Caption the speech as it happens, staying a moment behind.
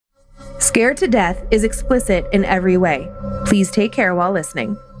Scared to Death is explicit in every way. Please take care while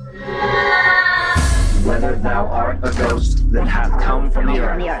listening. Whether thou art a ghost that hath come from the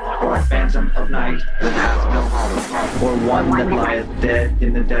earth, or a phantom of night that hath no home, or one that lieth dead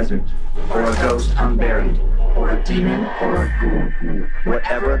in the desert, or a ghost unburied, or a demon, or a ghoul,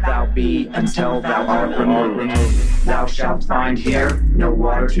 whatever thou be, until thou art removed, thou shalt find here no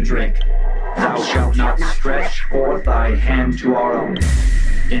water to drink. Thou shalt not stretch forth thy hand to our own.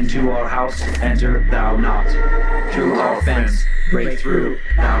 Into our house enter thou not. Through our fence break through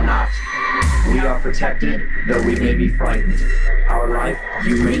thou not. We are protected, though we may be frightened. Our life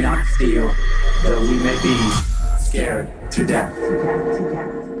you may not steal, though we may be scared to death.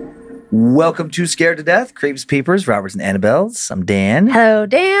 Welcome to Scared to Death, Creeps, Peepers, Roberts, and Annabelles. I'm Dan. Hello,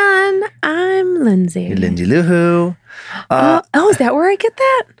 Dan. I'm Lindsay. You're Lindsay Loohoo. Is that where I get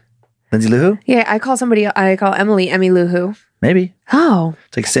that? Lindsay Loohoo? Yeah, I call Emily Emmy Loohoo. Maybe. Oh.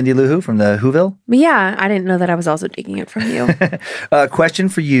 It's like Cindy Lou Who from the Whoville. Yeah, I didn't know that I was also taking it from you. Question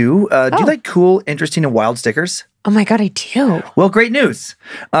for you. Do you like cool, interesting, and wild stickers? Oh my God, I do. Well, great news.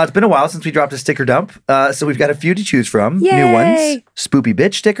 It's been a while since we dropped a sticker dump, so we've got a few to choose from. Yay. New ones. Spoopy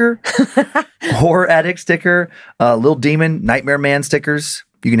Bitch sticker, Horror Addict sticker, Little Demon, Nightmare Man stickers.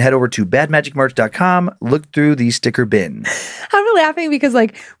 You can head over to badmagicmerch.com, look through the sticker bin. I'm laughing because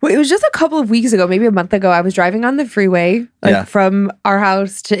it was just a couple of weeks ago, maybe a month ago, I was driving on the freeway from our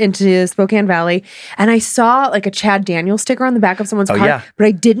house into Spokane Valley, and I saw a Chad Daniels sticker on the back of someone's car, but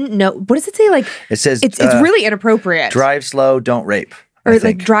I didn't know. What does it say? It says it's really inappropriate. Drive slow, don't rape. Or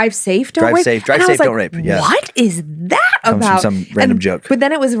drive safe, don't rape. Drive safe, don't rape. Yeah. What is that Comes about? From some random joke. But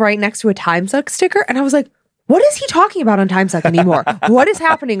then it was right next to a Time Suck sticker, and I was like, what is he talking about on Time Suck anymore? What is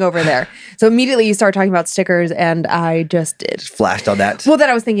happening over there? So immediately you start talking about stickers, and I just did. Just flashed on that. Well, then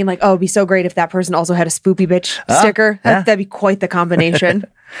I was thinking it'd be so great if that person also had a Spoopy Bitch sticker. Yeah. That'd be quite the combination.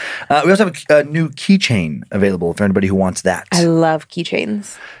 We also have a new keychain available for anybody who wants that. I love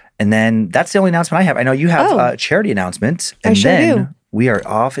keychains. And then that's the only announcement I have. I know you have a charity announcement. And I sure do. We are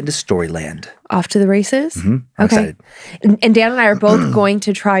off into Storyland. Off to the races? Mm-hmm. I'm excited. And Dan and I are both going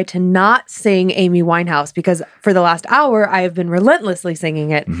to try to not sing Amy Winehouse because for the last hour, I have been relentlessly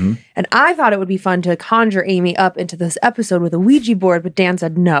singing it. Mm-hmm. And I thought it would be fun to conjure Amy up into this episode with a Ouija board, but Dan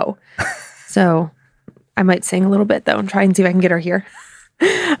said no. So I might sing a little bit, though, and try and see if I can get her here.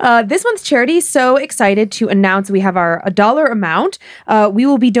 This month's charity, so excited to announce we have our $1 amount. We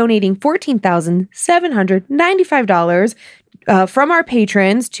will be donating $14,795 from our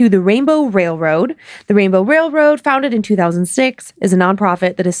patrons to the Rainbow Railroad. The Rainbow Railroad, founded in 2006, is a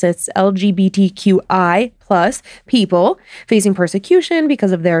nonprofit that assists LGBTQI plus people facing persecution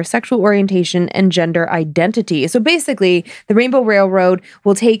because of their sexual orientation and gender identity. So basically, the Rainbow Railroad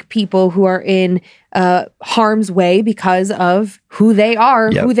will take people who are in harm's way because of who they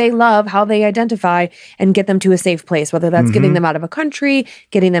are, who they love, how they identify, and get them to a safe place, whether that's getting them out of a country,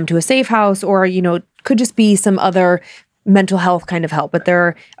 getting them to a safe house, or, could just be some other mental health kind of help. But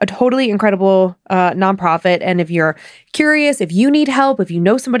they're a totally incredible nonprofit. And if you're curious, if you need help, if you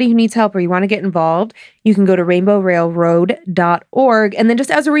know somebody who needs help or you want to get involved, you can go to rainbowrailroad.org. And then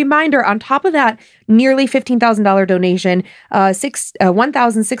just as a reminder, on top of that nearly $15,000 donation,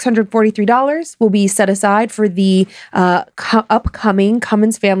 $1,643 will be set aside for the upcoming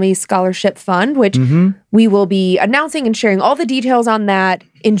Cummins Family Scholarship Fund, which we will be announcing and sharing all the details on that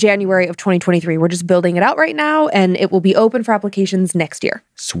in January of 2023. We're just building it out right now, and it will be open for applications next year.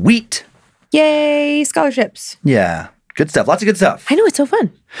 Sweet. Yay, scholarships. Yeah, good stuff. Lots of good stuff. I know, it's so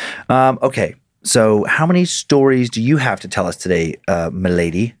fun. Okay, so how many stories do you have to tell us today,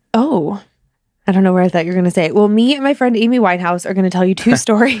 milady? Oh, I don't know where I thought you were going to say it. Well, me and my friend Amy Winehouse are going to tell you 2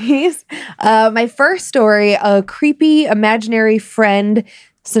 stories. My first story, a creepy imaginary friend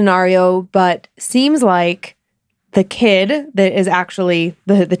scenario, but seems like the kid that is actually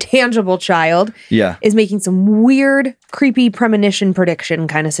the tangible child is making some weird, creepy premonition prediction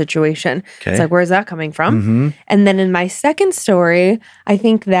kind of situation. Okay. It's like, where's that coming from? And then in my second story, I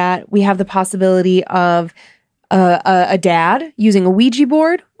think that we have the possibility of a dad using a Ouija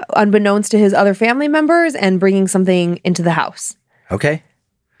board, unbeknownst to his other family members, and bringing something into the house. Okay.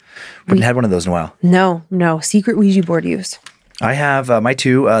 We haven't had one of those in a while. No. Secret Ouija board use. I have my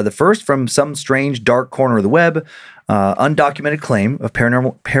 2. The first, from some strange dark corner of the web, undocumented claim of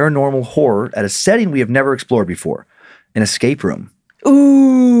paranormal horror at a setting we have never explored before, an escape room.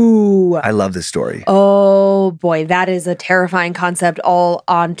 Ooh. I love this story. Oh, boy. That is a terrifying concept all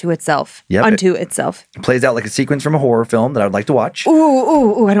onto itself. Yep. Unto itself. It plays out like a sequence from a horror film that I would like to watch.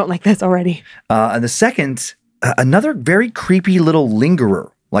 Ooh. I don't like this already. And the second, another very creepy little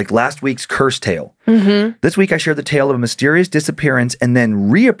lingerer like last week's curse tale. This week I shared the tale of a mysterious disappearance and then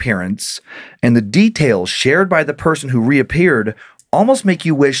reappearance, and the details shared by the person who reappeared almost make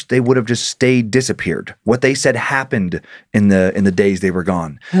you wish they would have just stayed disappeared. What they said happened in the days they were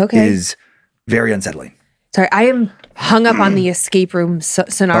gone is very unsettling. Sorry, I am hung up on the escape room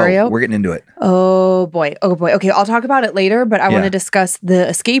scenario. Oh, we're getting into it. Oh boy. Okay, I'll talk about it later, but I want to discuss the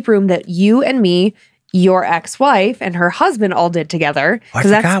escape room that you and me, your ex-wife, and her husband all did together.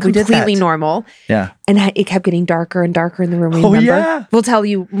 Because that's completely normal. Yeah. And it kept getting darker and darker in the room. Remember? Yeah. We'll tell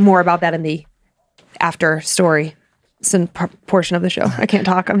you more about that in the after story portion of the show. I can't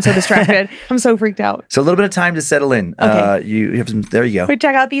talk. I'm so distracted. I'm so freaked out. So a little bit of time to settle in. Okay. You have some, there you go. We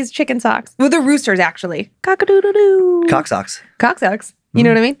check out these chicken socks. Well, the roosters, actually. Cock-a-doodle-doo. Cock socks. Cock socks. You know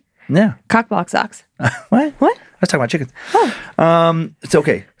what I mean? Yeah. Cock block socks. What? What? I was talking about chickens. Oh. It's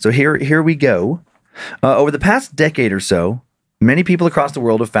okay. So here we go. Over the past decade or so, many people across the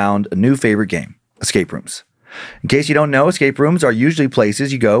world have found a new favorite game, escape rooms. In case you don't know, escape rooms are usually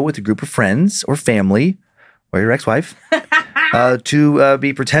places you go with a group of friends or family or your ex-wife to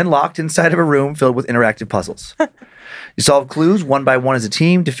be pretend locked inside of a room filled with interactive puzzles. You solve clues one by one as a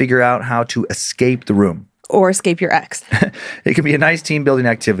team to figure out how to escape the room. Or escape your ex. It can be a nice team-building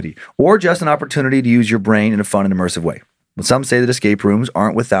activity or just an opportunity to use your brain in a fun and immersive way. But some say that escape rooms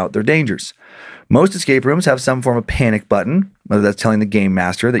aren't without their dangers. Most escape rooms have some form of panic button, whether that's telling the game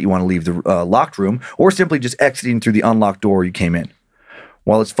master that you want to leave the locked room or simply just exiting through the unlocked door you came in.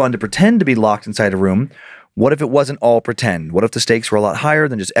 While it's fun to pretend to be locked inside a room, what if it wasn't all pretend? What if the stakes were a lot higher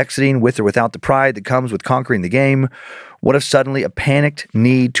than just exiting with or without the pride that comes with conquering the game? What if suddenly a panicked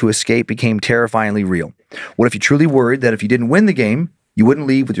need to escape became terrifyingly real? What if you truly worried that if you didn't win the game, you wouldn't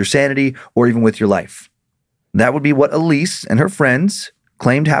leave with your sanity or even with your life? That would be what Elise and her friends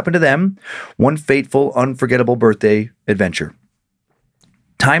claimed happened to them one fateful, unforgettable birthday adventure.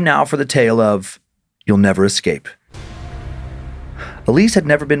 Time now for the tale of You'll Never Escape. Elise had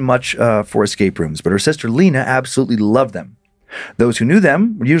never been much for escape rooms, but her sister Lena absolutely loved them. Those who knew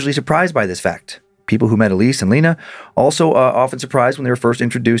them were usually surprised by this fact. People who met Elise and Lena also often surprised when they were first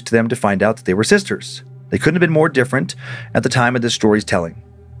introduced to them to find out that they were sisters. They couldn't have been more different at the time of this story's telling.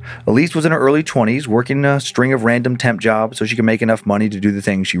 Elise was in her early 20s, working a string of random temp jobs so she could make enough money to do the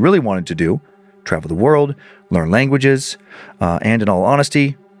things she really wanted to do: travel the world, learn languages, and in all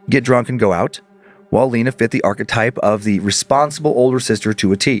honesty, get drunk and go out, while Lena fit the archetype of the responsible older sister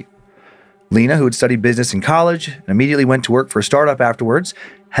to a T. Lena, who had studied business in college and immediately went to work for a startup afterwards,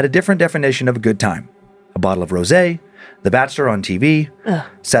 had a different definition of a good time. A bottle of rosé, The Bachelor on TV,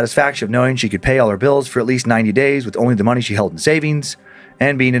 satisfaction of knowing she could pay all her bills for at least 90 days with only the money she held in savings,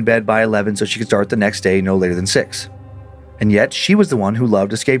 and being in bed by 11 so she could start the next day no later than 6. And yet, she was the one who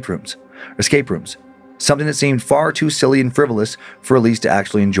loved escape rooms, something that seemed far too silly and frivolous for Elise to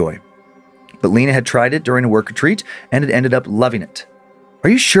actually enjoy. But Lena had tried it during a work retreat and had ended up loving it. "Are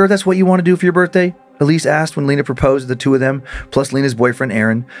you sure that's what you want to do for your birthday?" Elise asked when Lena proposed the two of them, plus Lena's boyfriend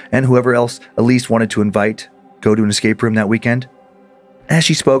Aaron, and whoever else Elise wanted to invite, go to an escape room that weekend. As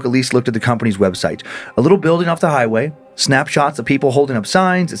she spoke, Elise looked at the company's website. A little building off the highway, snapshots of people holding up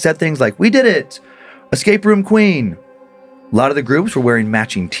signs that said things like, "We did it! Escape Room Queen!" A lot of the groups were wearing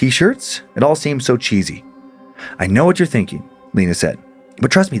matching t-shirts. It all seemed so cheesy. "I know what you're thinking," Lena said,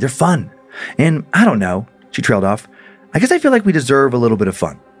 "but trust me, they're fun. And I don't know," she trailed off, "I guess I feel like we deserve a little bit of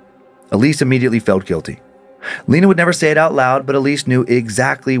fun." Elise immediately felt guilty. Lena would never say it out loud, but Elise knew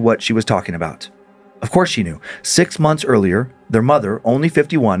exactly what she was talking about. Of course she knew. 6 months earlier, their mother, only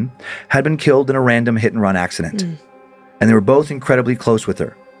 51, had been killed in a random hit-and-run accident. And they were both incredibly close with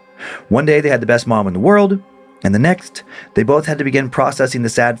her. One day they had the best mom in the world, and the next, they both had to begin processing the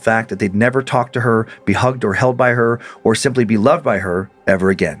sad fact that they'd never talk to her, be hugged or held by her, or simply be loved by her ever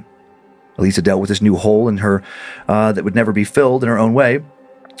again. Elisa dealt with this new hole in her that would never be filled in her own way,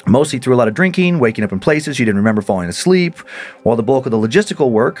 mostly through a lot of drinking, waking up in places she didn't remember falling asleep, while the bulk of the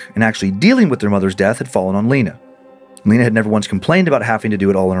logistical work and actually dealing with their mother's death had fallen on Lena. Lena had never once complained about having to do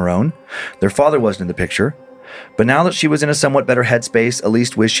it all on her own. Their father wasn't in the picture. But now that she was in a somewhat better headspace,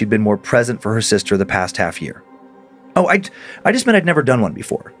 Elise wished she'd been more present for her sister the past half year. "Oh, I just meant I'd never done one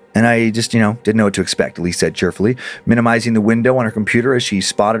before. And I just, didn't know what to expect," Elise said cheerfully, minimizing the window on her computer as she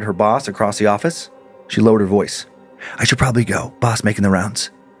spotted her boss across the office. She lowered her voice. "I should probably go. Boss making the rounds.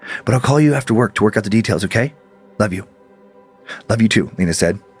 But I'll call you after work to work out the details, okay? Love you." "Love you too," Lena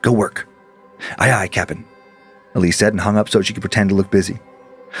said. "Go work." Aye, aye, Captain," Elise said and hung up so she could pretend to look busy.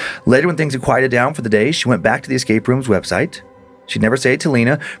 Later, when things had quieted down for the day, she went back to the escape room's website. She'd never say it to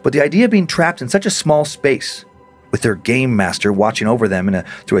Lena, but the idea of being trapped in such a small space, with their game master watching over them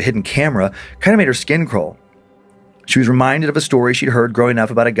through a hidden camera, kind of made her skin crawl. She was reminded of a story she'd heard growing up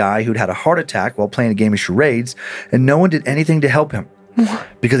about a guy who'd had a heart attack while playing a game of charades, and no one did anything to help him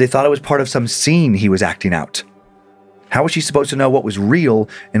because they thought it was part of some scene he was acting out. How was she supposed to know what was real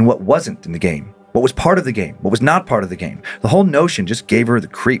and what wasn't in the game? What was part of the game? What was not part of the game? The whole notion just gave her the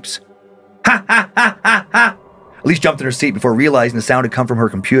creeps. Ha ha ha ha ha! Elise jumped in her seat before realizing the sound had come from her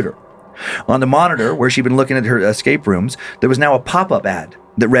computer. On the monitor, where she'd been looking at her escape rooms, there was now a pop-up ad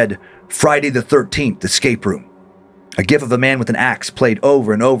that read, Friday the 13th Escape Room. A gif of a man with an axe played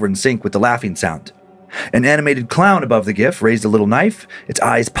over and over in sync with the laughing sound. An animated clown above the gif raised a little knife, its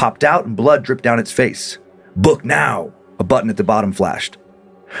eyes popped out and blood dripped down its face. Book now! A button at the bottom flashed.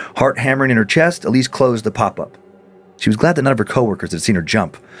 Heart hammering in her chest, Elise closed the pop-up. She was glad that none of her coworkers had seen her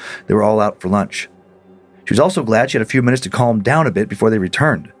jump. They were all out for lunch. She was also glad she had a few minutes to calm down a bit before they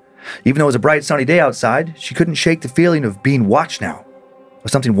returned. Even though it was a bright sunny day outside, she couldn't shake the feeling of being watched now, of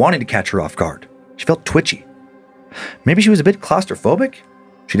something wanting to catch her off guard. She felt twitchy. Maybe she was a bit claustrophobic?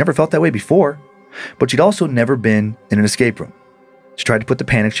 She never felt that way before, but she'd also never been in an escape room. She tried to put the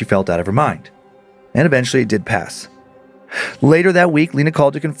panic she felt out of her mind, and eventually it did pass. Later that week, Lena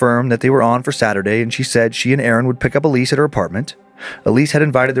called to confirm that they were on for Saturday, and she said she and Aaron would pick up Elise at her apartment. Elise had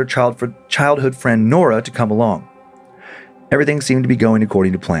invited their childhood friend Nora to come along. Everything seemed to be going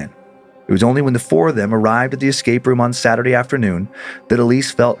according to plan. It was only when the four of them arrived at the escape room on Saturday afternoon that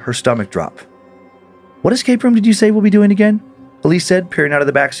Elise felt her stomach drop. What escape room did you say we'll be doing again? Elise said, peering out of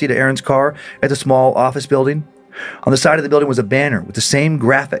the backseat of Aaron's car at the small office building. On the side of the building was a banner with the same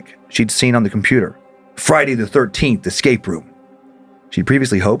graphic she'd seen on the computer. Friday the 13th Escape Room. She'd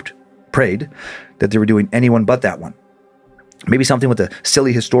previously hoped, prayed, that they were doing anyone but that one. Maybe something with a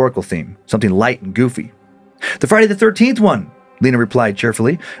silly historical theme, something light and goofy. The Friday the 13th one, Lena replied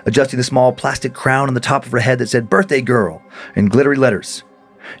cheerfully, adjusting the small plastic crown on the top of her head that said Birthday Girl in glittery letters.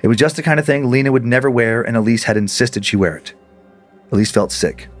 It was just the kind of thing Lena would never wear, and Elise had insisted she wear it. Elise felt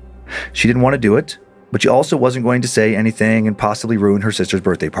sick. She didn't want to do it, but she also wasn't going to say anything and possibly ruin her sister's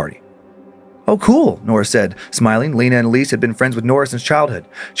birthday party. Oh, cool, Nora said, smiling. Lena and Elise had been friends with Nora since childhood.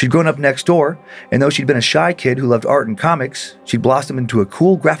 She'd grown up next door, and though she'd been a shy kid who loved art and comics, she'd blossomed into a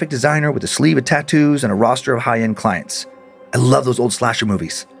cool graphic designer with a sleeve of tattoos and a roster of high-end clients. I love those old slasher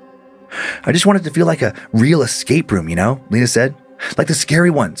movies. I just wanted to feel like a real escape room, you know, Lena said. Like the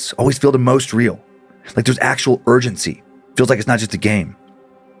scary ones always feel the most real. Like there's actual urgency. Feels like it's not just a game.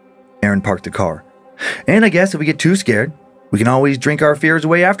 Aaron parked the car. And I guess if we get too scared, we can always drink our fears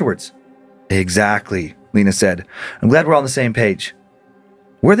away afterwards. Exactly, Lena said. I'm glad we're all on the same page.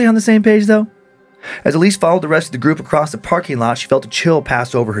 Were they on the same page, though? As Elise followed the rest of the group across the parking lot, she felt a chill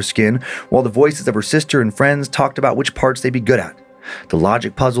pass over her skin, while the voices of her sister and friends talked about which parts they'd be good at. The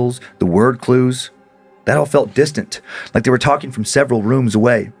logic puzzles, the word clues. That all felt distant, like they were talking from several rooms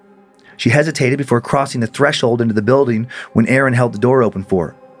away. She hesitated before crossing the threshold into the building when Aaron held the door open for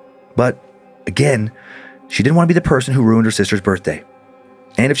her. But, again, she didn't want to be the person who ruined her sister's birthday.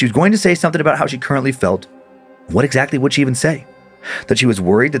 And if she was going to say something about how she currently felt, what exactly would she even say? That she was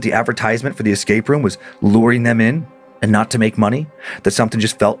worried that the advertisement for the escape room was luring them in and not to make money? That something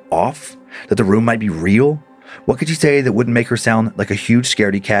just felt off? That the room might be real? What could she say that wouldn't make her sound like a huge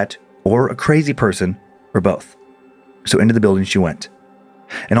scaredy cat or a crazy person or both? So into the building she went.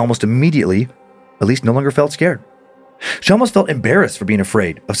 And almost immediately, Elise no longer felt scared. She almost felt embarrassed for being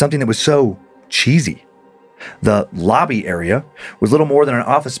afraid of something that was so cheesy. The lobby area was little more than an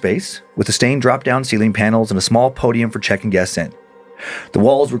office space with the stained drop-down ceiling panels and a small podium for checking guests in. The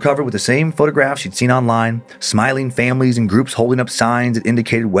walls were covered with the same photographs she'd seen online, smiling families and groups holding up signs that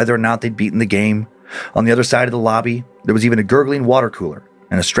indicated whether or not they'd beaten the game. On the other side of the lobby, there was even a gurgling water cooler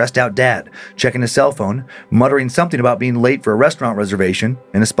and a stressed-out dad checking his cell phone, muttering something about being late for a restaurant reservation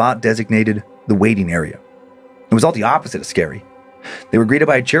in a spot designated the waiting area. It was all the opposite of scary. They were greeted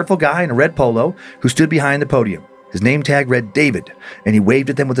by a cheerful guy in a red polo who stood behind the podium. His name tag read David, and he waved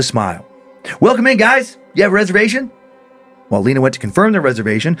at them with a smile. Welcome in, guys. You have a reservation? While Lena went to confirm their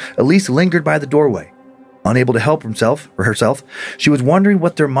reservation, Elise lingered by the doorway. Unable to help herself, she was wondering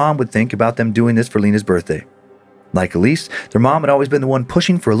what their mom would think about them doing this for Lena's birthday. Like Elise, their mom had always been the one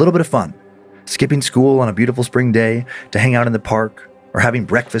pushing for a little bit of fun, skipping school on a beautiful spring day to hang out in the park, or having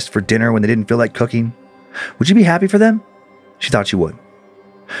breakfast for dinner when they didn't feel like cooking. Would she be happy for them? She thought she would.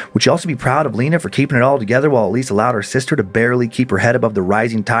 Would she also be proud of Lena for keeping it all together while Elise allowed her sister to barely keep her head above the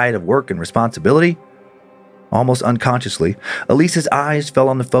rising tide of work and responsibility? Almost unconsciously, Elise's eyes fell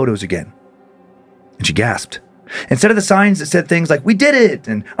on the photos again, and she gasped. Instead of the signs that said things like, "We did it,"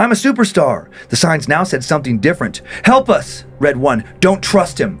 and "I'm a superstar," the signs now said something different. "Help us," read one. "Don't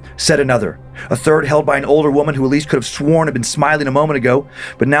trust him," said another. A third, held by an older woman who Elise could have sworn had been smiling a moment ago,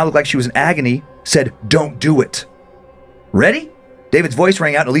 but now looked like she was in agony, said, "Don't do it." Ready? David's voice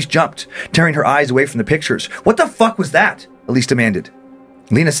rang out and Elise jumped, tearing her eyes away from the pictures. What the fuck was that? Elise demanded.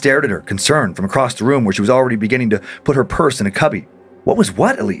 Lena stared at her, concerned, from across the room where she was already beginning to put her purse in a cubby. What was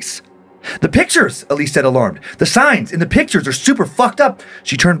what, Elise? The pictures, Elise said, alarmed. The signs in the pictures are super fucked up.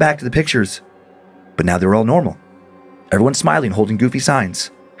 She turned back to the pictures. But now they were all normal. Everyone smiling, holding goofy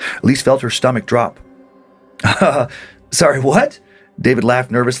signs. Elise felt her stomach drop. Sorry, what? David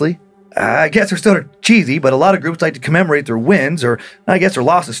laughed nervously. I guess they're sort of cheesy, but a lot of groups like to commemorate their wins, or I guess their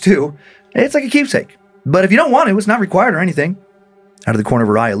losses too. It's like a keepsake. But if you don't want it, it's not required or anything. Out of the corner of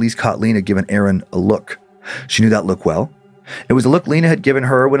her eye, Elise caught Lena giving Aaron a look. She knew that look well. It was the look Lena had given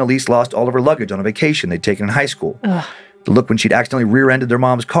her when Elise lost all of her luggage on a vacation they'd taken in high school. Ugh. The look when she'd accidentally rear-ended their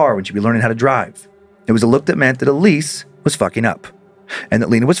mom's car when she'd be learning how to drive. It was a look that meant that Elise was fucking up, and that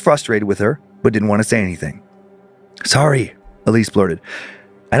Lena was frustrated with her, but didn't want to say anything. Sorry, Elise blurted.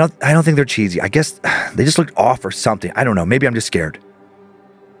 I don't think they're cheesy. I guess they just looked off or something. I don't know. Maybe I'm just scared.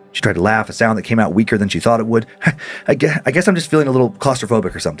 She tried to laugh, a sound that came out weaker than she thought it would. I guess I'm just feeling a little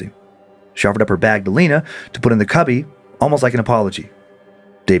claustrophobic or something. She offered up her bag to Lena to put in the cubby, almost like an apology.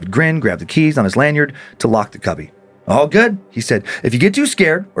 David grinned, grabbed the keys on his lanyard to lock the cubby. All good, he said. If you get too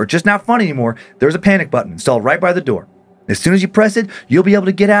scared, or it's just not fun anymore, there's a panic button installed right by the door. As soon as you press it, you'll be able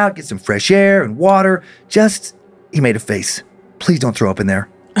to get out, get some fresh air and water. He made a face. Please don't throw up in there.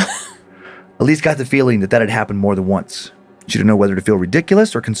 Elise got the feeling that had happened more than once. She didn't know whether to feel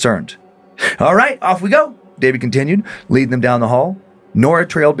ridiculous or concerned. All right, off we go, David continued, leading them down the hall. Nora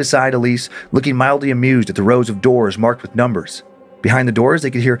trailed beside Elise, looking mildly amused at the rows of doors marked with numbers. Behind the doors, they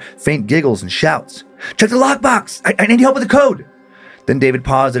could hear faint giggles and shouts. Check the lockbox! I need help with the code! Then David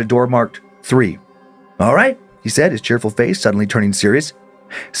paused at a door marked 3. All right, he said, his cheerful face suddenly turning serious.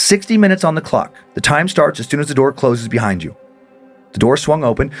 60 minutes on the clock. The time starts as soon as the door closes behind you. The door swung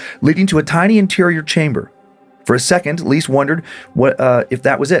open, leading to a tiny interior chamber. For a second, Elise wondered if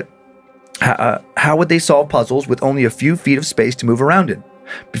that was it. How would they solve puzzles with only a few feet of space to move around in?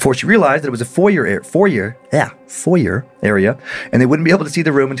 Before she realized that it was a foyer area, and they wouldn't be able to see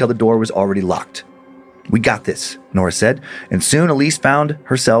the room until the door was already locked. We got this, Nora said, and soon Elise found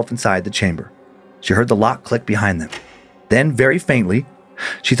herself inside the chamber. She heard the lock click behind them. Then, very faintly,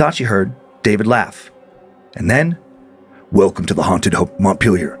 she thought she heard David laugh. And then, welcome to the haunted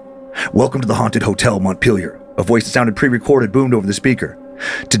Montpelier. Welcome to the haunted Hotel Montpelier. A voice that sounded pre-recorded boomed over the speaker.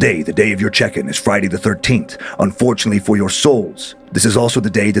 Today, the day of your check-in, is Friday the 13th. Unfortunately for your souls, this is also the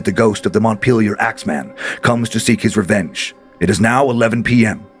day that the ghost of the Montpelier Axeman comes to seek his revenge. It is now 11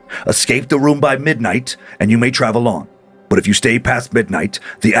 p.m. Escape the room by midnight, and you may travel on. But if you stay past midnight,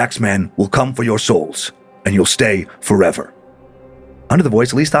 the Axeman will come for your souls, and you'll stay forever. Under the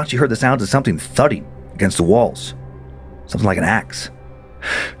voice, Elise thought she heard the sounds of something thudding against the walls. Something like an axe.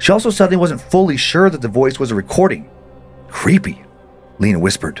 She also suddenly wasn't fully sure that the voice was a recording. Creepy, Lena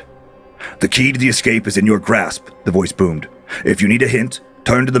whispered. The key to the escape is in your grasp, the voice boomed. If you need a hint,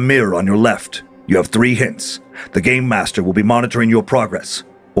 turn to the mirror on your left. You have 3 hints. The game master will be monitoring your progress,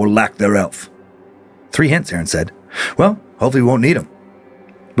 or lack thereof. 3 hints, Aaron said. Well, hopefully we won't need them.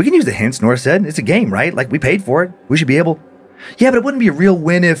 We can use the hints, Nora said. It's a game, right? Like, we paid for it. We should be able... Yeah, but it wouldn't be a real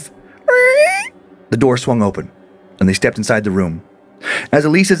win if... The door swung open, and they stepped inside the room. As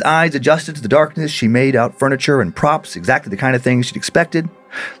Elise's eyes adjusted to the darkness, she made out furniture and props, exactly the kind of things she'd expected,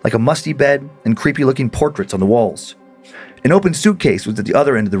 like a musty bed and creepy-looking portraits on the walls. An open suitcase was at the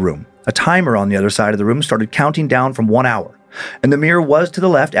other end of the room. A timer on the other side of the room started counting down from 1 hour, and the mirror was to the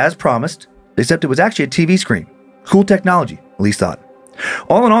left, as promised, except it was actually a TV screen. Cool technology, Elise thought.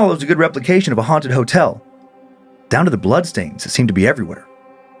 All in all, it was a good replication of a haunted hotel. Down to the bloodstains that seemed to be everywhere,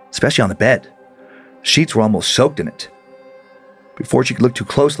 especially on the bed. Sheets were almost soaked in it. Before she could look too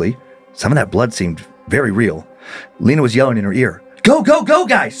closely, some of that blood seemed very real. Lena was yelling in her ear, Go, go, go,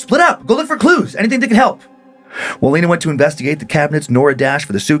 guys! Split up! Go look for clues! Anything that can help! While Lena went to investigate the cabinets, Nora dashed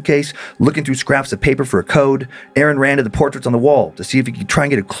for the suitcase, looking through scraps of paper for a code. Aaron ran to the portraits on the wall to see if he could try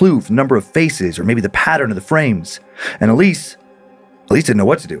and get a clue from the number of faces or maybe the pattern of the frames. And Elise didn't know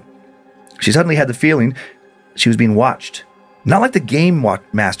what to do. She suddenly had the feeling she was being watched. Not like the game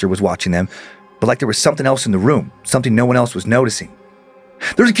master was watching them, but like there was something else in the room, something no one else was noticing.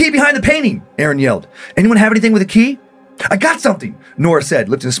 There's a key behind the painting, Aaron yelled. Anyone have anything with a key? I got something, Nora said,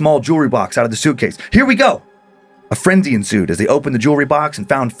 lifting a small jewelry box out of the suitcase. Here we go. A frenzy ensued as they opened the jewelry box and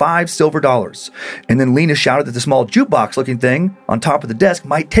found $5 silver. And then Lena shouted that the small jukebox-looking thing on top of the desk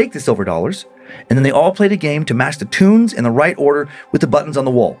might take the silver dollars. And then they all played a game to match the tunes in the right order with the buttons on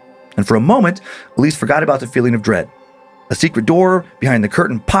the wall. And for a moment, Elise forgot about the feeling of dread. A secret door behind the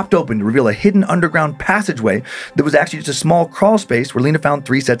curtain popped open to reveal a hidden underground passageway that was actually just a small crawl space where Lena found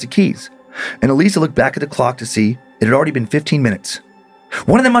 3 sets of keys. and Elisa looked back at the clock to see it had already been 15 minutes.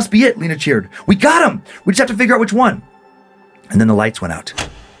 One of them must be it, Lena cheered. We got him! We just have to figure out which one. And then the lights went out.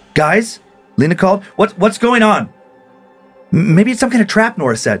 Guys, Lena called, what's going on? Maybe it's some kind of trap,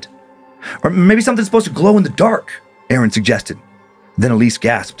 Nora said. Or maybe something's supposed to glow in the dark, Aaron suggested. Then Elise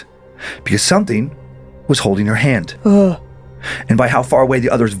gasped, because something was holding her hand. And by how far away the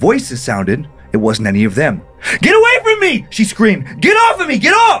others' voices sounded, it wasn't any of them. Get away from me! She screamed. Get off of me!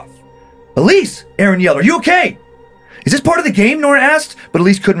 Get off! Elise! Aaron yelled. Are you okay? Is this part of the game? Nora asked, but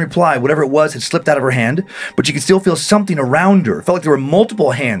Elise couldn't reply. Whatever it was had slipped out of her hand, but she could still feel something around her. It felt like there were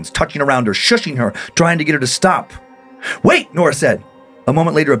multiple hands touching around her, shushing her, trying to get her to stop. Wait, Nora said. A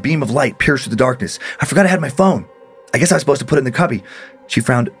moment later, a beam of light pierced through the darkness. I forgot I had my phone. I guess I was supposed to put it in the cubby. She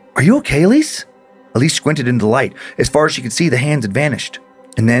frowned. Are you okay, Elise? Elise squinted into the light. As far as she could see, the hands had vanished.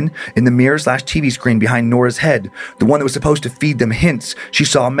 And then, in the mirror/TV screen behind Nora's head, the one that was supposed to feed them hints, she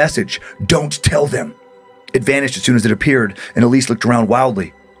saw a message. Don't tell them. It vanished as soon as it appeared, and Elise looked around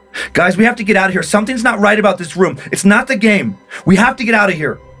wildly. Guys, we have to get out of here. Something's not right about this room. It's not the game. We have to get out of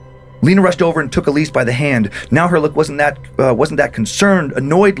here. Lena rushed over and took Elise by the hand. Now her look wasn't that concerned,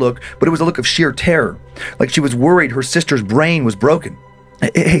 annoyed look, but it was a look of sheer terror, like she was worried her sister's brain was broken.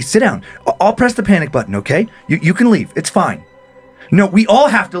 Hey, sit down. I'll press the panic button, okay? You can leave. It's fine. No, we all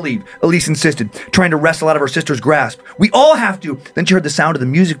have to leave, Elise insisted, trying to wrestle out of her sister's grasp. We all have to. Then she heard the sound of the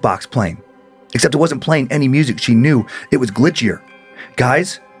music box playing. Except it wasn't playing any music she knew. It was glitchier.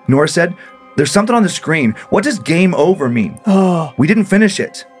 Guys, Nora said, there's something on the screen. What does game over mean? We didn't finish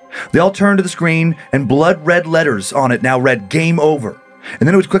it. They all turned to the screen, and blood red letters on it now read game over. And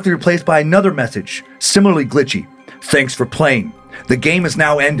then it was quickly replaced by another message, similarly glitchy. Thanks for playing. The game is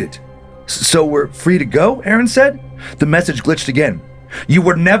now ended. So we're free to go, Aaron said. The message glitched again. You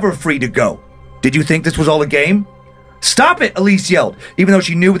were never free to go. Did you think this was all a game? Stop it, Elise yelled, even though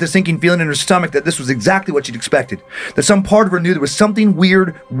she knew with a sinking feeling in her stomach that this was exactly what she'd expected. That some part of her knew there was something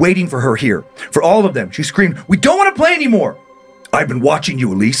weird waiting for her here. For all of them, she screamed, we don't want to play anymore. I've been watching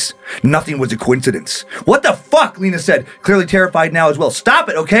you, Elise. Nothing was a coincidence. What the fuck, Lena said, clearly terrified now as well. Stop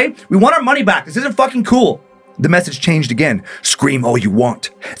it, okay? We want our money back. This isn't fucking cool. The message changed again. Scream all you want.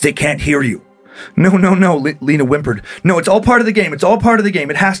 They can't hear you. No, Lena whimpered. No, it's all part of the game. It's all part of the game.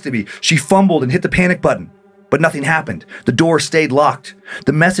 It has to be. She fumbled and hit the panic button. But nothing happened. The door stayed locked.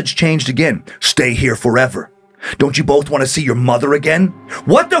 The message changed again. Stay here forever. Don't you both want to see your mother again?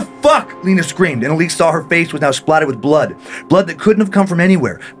 What the fuck? Lena screamed, and Elise saw her face was now splattered with blood. Blood that couldn't have come from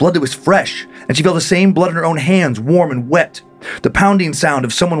anywhere. Blood that was fresh. And she felt the same blood in her own hands, warm and wet. The pounding sound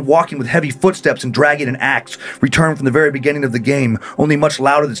of someone walking with heavy footsteps and dragging an axe returned from the very beginning of the game, only much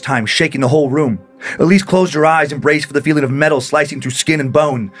louder this time, shaking the whole room. Elise closed her eyes and braced for the feeling of metal slicing through skin and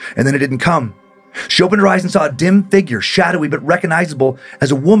bone, and then it didn't come. She opened her eyes and saw a dim figure, shadowy but recognizable as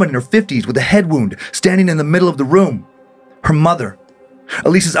a woman in her 50s with a head wound, standing in the middle of the room. Her mother.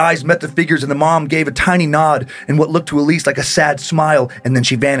 Elise's eyes met the figures and the mom gave a tiny nod and what looked to Elise like a sad smile, and then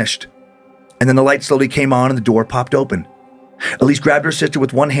she vanished. And then the light slowly came on and the door popped open. Elise grabbed her sister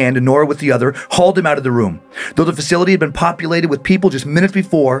with one hand and Nora with the other, hauled them out of the room. Though the facility had been populated with people just minutes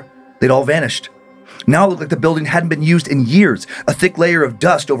before, they'd all vanished. Now it looked like the building hadn't been used in years, a thick layer of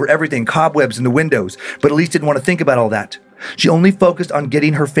dust over everything, cobwebs in the windows, but Elise didn't want to think about all that. She only focused on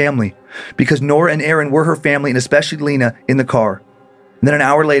getting her family, because Nora and Aaron were her family, and especially Lena, in the car. And then an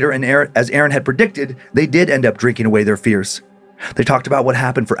hour later, as Aaron had predicted, they did end up drinking away their fears. They talked about what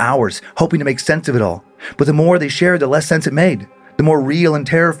happened for hours, hoping to make sense of it all. But the more they shared, the less sense it made. The more real and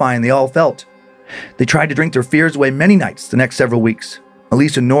terrifying they all felt. They tried to drink their fears away many nights the next several weeks.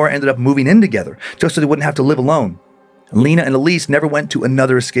 Elise and Nora ended up moving in together, just so they wouldn't have to live alone. Lena and Elise never went to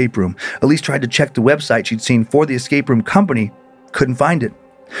another escape room. Elise tried to check the website she'd seen for the escape room company. Couldn't find it.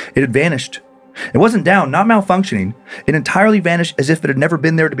 It had vanished. It wasn't down, not malfunctioning. It entirely vanished as if it had never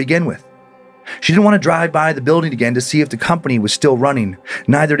been there to begin with. She didn't want to drive by the building again to see if the company was still running.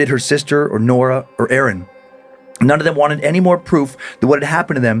 Neither did her sister or Nora or Aaron. None of them wanted any more proof that what had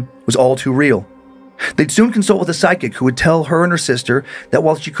happened to them was all too real. They'd soon consult with a psychic who would tell her and her sister that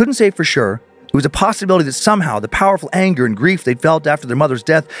while she couldn't say for sure, it was a possibility that somehow the powerful anger and grief they'd felt after their mother's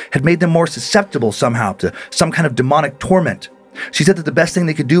death had made them more susceptible somehow to some kind of demonic torment. She said that the best thing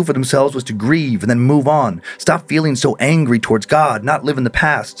they could do for themselves was to grieve and then move on, stop feeling so angry towards God, not live in the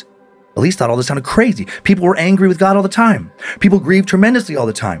past. Elise thought all this sounded crazy. People were angry with God all the time. People grieved tremendously all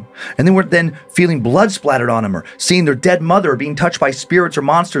the time. And they weren't then feeling blood splattered on them or seeing their dead mother being touched by spirits or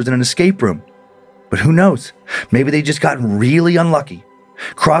monsters in an escape room. But who knows? Maybe they just gotten really unlucky.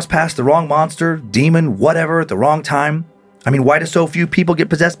 Crossed past the wrong monster, demon, whatever at the wrong time. I mean, why do so few people get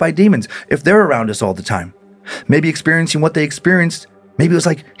possessed by demons if they're around us all the time? Maybe experiencing what they experienced Maybe it was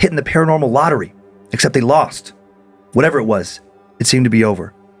like hitting the paranormal lottery, except they lost. Whatever it was, it seemed to be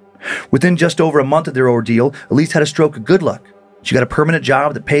over. Within just over a month of their ordeal, Elise had a stroke of good luck. She got a permanent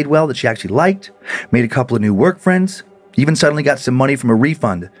job that paid well, that she actually liked, made a couple of new work friends, even suddenly got some money from a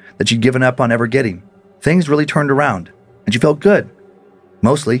refund that she'd given up on ever getting. Things really turned around, and she felt good.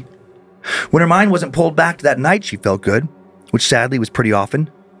 Mostly. When her mind wasn't pulled back to that night, she felt good, which sadly was pretty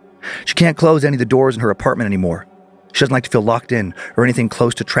often. She can't close any of the doors in her apartment anymore. She doesn't like to feel locked in or anything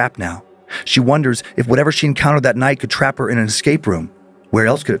close to trapped now. She wonders if whatever she encountered that night could trap her in an escape room. Where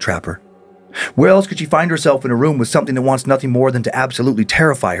else could it trap her? Where else could she find herself in a room with something that wants nothing more than to absolutely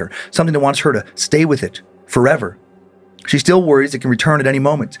terrify her, something that wants her to stay with it forever? She still worries it can return at any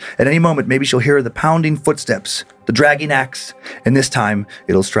moment. At any moment, maybe she'll hear the pounding footsteps, the dragging axe, and this time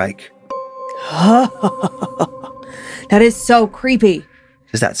it'll strike. That is so creepy.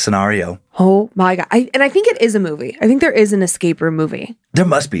 Just that scenario. Oh my God. I think it is a movie. I think there is an escape room movie. There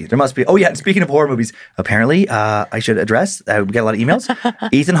must be. There must be. Oh, yeah. And speaking of horror movies, apparently, I should address, we get a lot of emails.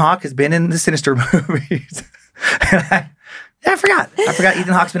 Ethan Hawke has been in the Sinister movies. I forgot.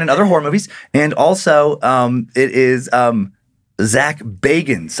 Ethan Hawke's been in other horror movies. And also, it is Zach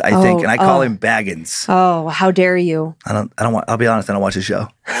Bagans, I think. And I call him Baggins. Oh, how dare you? I'll be honest, I don't watch his show.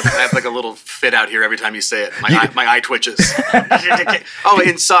 I have like a little fit out here every time you say it. My eye twitches. Oh,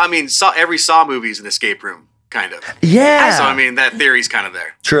 and every Saw movie is an escape room, kind of. Yeah. So, I mean, that theory's kind of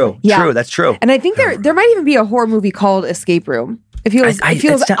there. True. That's true. And I think there might even be a horror movie called Escape Room. It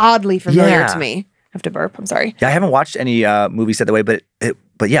feels oddly familiar to me. I have to burp. I'm sorry. Yeah, I haven't watched any movie set that way, but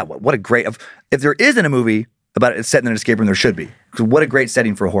yeah, what a great, if there isn't a movie about it set in an escape room, there should be. Because what a great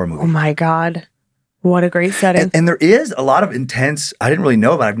setting for a horror movie. Oh my God. What a great setting. And there is a lot of intense, I didn't really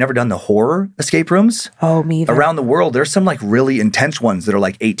know about, I've never done the horror escape rooms. Oh, me either. Around the world, there's some like really intense ones that are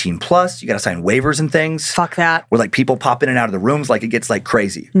like 18 plus. You got to sign waivers and things. Fuck that. Where like people pop in and out of the rooms, like it gets like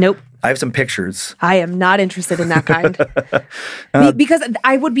crazy. Nope. I have some pictures. I am not interested in that kind. Because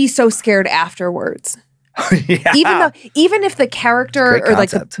I would be so scared afterwards. Yeah. Even if the character or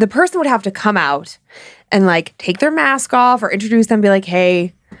like the person would have to come out and like take their mask off or introduce them, be like,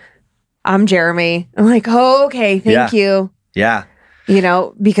 hey, I'm Jeremy. I'm like, oh, okay, thank you. Yeah. You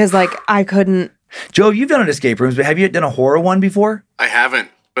know, because like I couldn't. Joe, you've done an escape rooms, but have you done a horror one before? I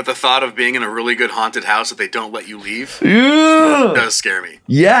haven't. But the thought of being in a really good haunted house that they don't let you leave does scare me.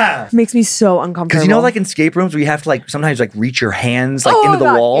 Yeah. Makes me so uncomfortable. Because you know, like in escape rooms where you have to like sometimes like reach your hands like into the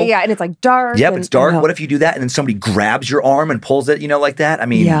wall. Yeah, and it's like dark. Yep, it's dark. What if you do that and then somebody grabs your arm and pulls it, you know, like that? I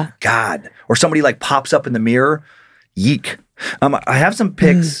mean, God. Or somebody like pops up in the mirror. Yeek. I have some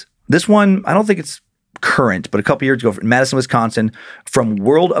pics. This one, I don't think it's current, but a couple years ago in Madison, Wisconsin, from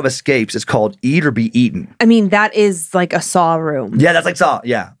World of Escapes, it's called Eat or Be Eaten. I mean, that is like a Saw room. Yeah, that's like Saw.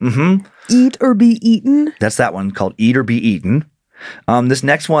 Yeah. Mm-hmm. Eat or Be Eaten. That's that one called Eat or Be Eaten. This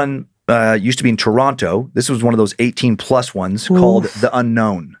next one used to be in Toronto. This was one of those 18 plus ones called The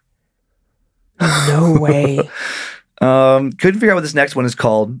Unknown. No way. Couldn't figure out what this next one is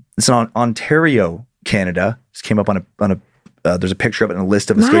called. It's in Ontario, Canada. This came up on a there's a picture of it in a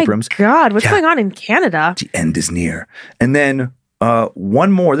list of escape rooms. My God, what's going on in Canada? The end is near. And then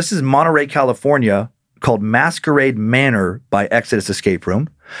one more. This is Monterey, California, called Masquerade Manor by Exodus Escape Room.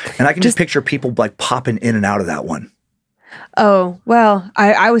 And I can just picture people like popping in and out of that one. Oh, well,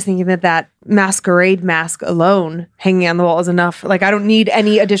 I was thinking that masquerade mask alone hanging on the wall is enough. Like, I don't need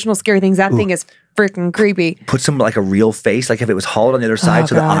any additional scary things. That thing is freaking creepy. Put some like a real face, like if it was hollowed on the other side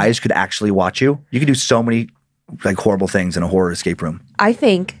so the eyes could actually watch you. You could do so many like horrible things in a horror escape room. I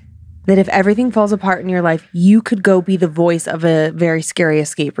think that if everything falls apart in your life, you could go be the voice of a very scary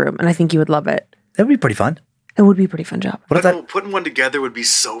escape room. And I think you would love it. That would be pretty fun. It would be a pretty fun job. Putting one together would be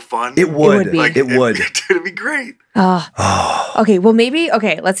so fun. It would. It would. It'd be great. Okay, well maybe,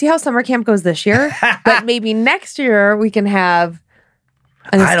 let's see how summer camp goes this year. But maybe next year we can have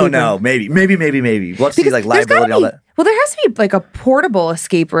an escape I don't know. room. Maybe. We'll have to see like liability and all that. Well, there has to be like a portable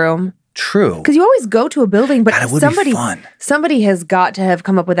escape room. True. Because you always go to a building, but God, it would be fun. Somebody has got to have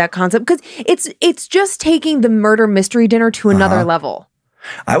come up with that concept because it's just taking the murder mystery dinner to another level.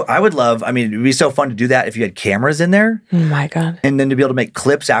 I would love, I mean, it would be so fun to do that if you had cameras in there. Oh my God. And then to be able to make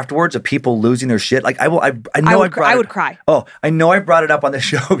clips afterwards of people losing their shit. Like I would cry. Oh, I know I brought it up on the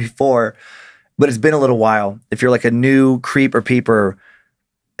show before, but it's been a little while. If you're like a new creep or peeper,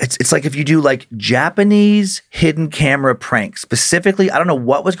 it's like if you do like Japanese hidden camera pranks. Specifically, I don't know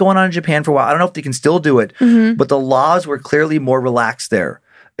what was going on in Japan for a while. I don't know if they can still do it, but the laws were clearly more relaxed there,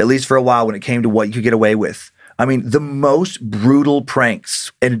 at least for a while when it came to what you could get away with. I mean, the most brutal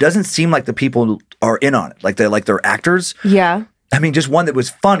pranks, and it doesn't seem like the people are in on it, like they're actors. Yeah. I mean, just one that was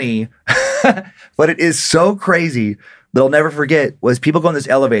funny. But it is so crazy that I'll never forget was people go in this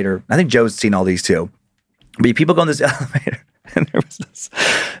elevator. I think Joe's seen all these too. But people go in this elevator and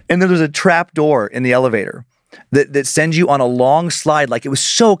there was a trap door in the elevator that sends you on a long slide. Like it was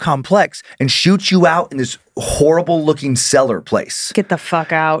so complex and shoots you out in this horrible looking cellar place. Get the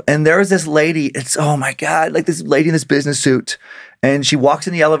fuck out. And there was this lady. It's, oh my God, like this lady in this business suit. And she walks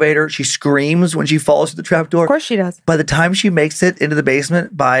in the elevator. She screams when she falls through the trap door. Of course she does. By the time she makes it into the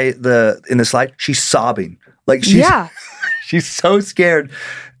basement in the slide, she's sobbing. Like she's so scared.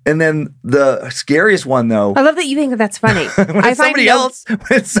 And then the scariest one, though. I love that you think that's funny. When it's somebody else.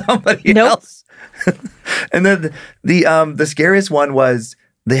 And then the scariest one was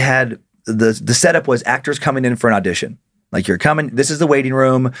they had the setup was actors coming in for an audition. Like you're coming, this is the waiting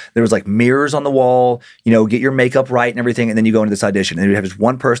room. There was like mirrors on the wall, get your makeup right and everything. And then you go into this audition and you have just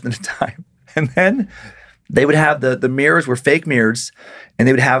one person at a time. And then they would have the mirrors were fake mirrors. And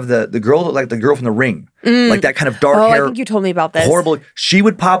they would have the girl looked like the girl from The Ring. Like that kind of dark hair. I think you told me about this. Horrible. She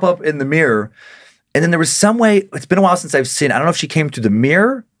would pop up in the mirror. And then there was some way, it's been a while since I've seen it. I don't know if she came through the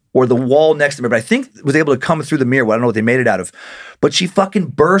mirror or the wall next to me, but I think was able to come through the mirror. Well, I don't know what they made it out of. But she fucking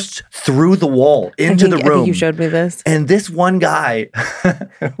burst through the wall into the room. I think you showed me this. And this one guy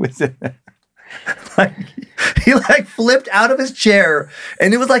was in there. He flipped out of his chair,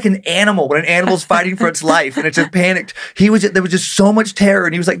 and it was like an animal when an animal's fighting for its life, and it just panicked. There was just so much terror,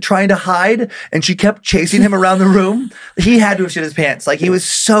 and he was like trying to hide, and she kept chasing him around the room. He had to have shit his pants. Like he was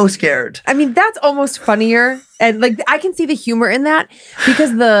so scared. I mean, that's almost funnier, and like I can see the humor in that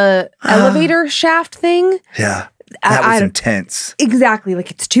because the elevator shaft thing. Yeah. That was intense. Exactly.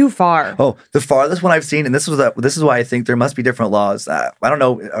 Like it's too far. Oh, the farthest one I've seen, and this is why I think there must be different laws. I don't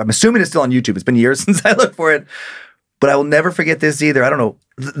know. I'm assuming it's still on YouTube. It's been years since I looked for it. But I will never forget this either. I don't know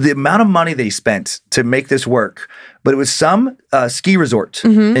the amount of money they spent to make this work. But it was some ski resort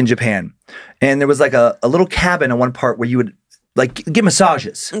in Japan. And there was like a little cabin on one part where you would like get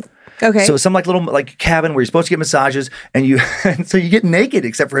massages. Okay. So some little cabin where you're supposed to get massages and so you get naked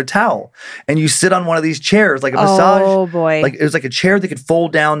except for a towel and you sit on one of these chairs like a massage. Oh boy. Like it was like a chair that could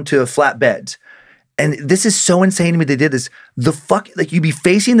fold down to a flat bed. And this is so insane to me they did this. You'd be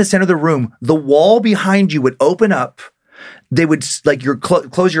facing the center of the room. The wall behind you would open up. They would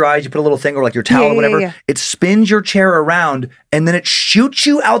close your eyes, you put a little thing or like your towel or whatever. Yeah. It spins your chair around and then it shoots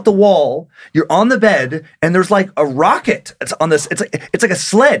you out the wall. You're on the bed and there's like a rocket. It's on this. It's like a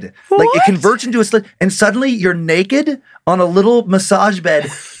sled. What? Like it converts into a sled and suddenly you're naked on a little massage bed.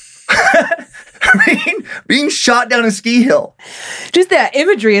 Being shot down a ski hill. Just that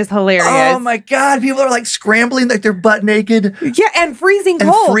imagery is hilarious. Oh my God. People are like scrambling like they're butt naked. Yeah, and freezing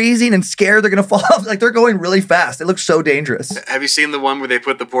cold. And freezing and scared they're going to fall off. Like they're going really fast. It looks so dangerous. Have you seen the one where they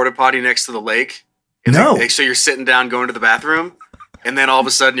put the porta potty next to the lake? No. So you're sitting down going to the bathroom and then all of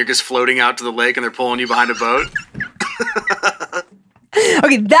a sudden you're just floating out to the lake and they're pulling you behind a boat.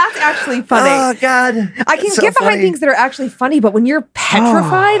 Okay, that's actually funny. Oh, God. I can get behind things that are actually funny, but when you're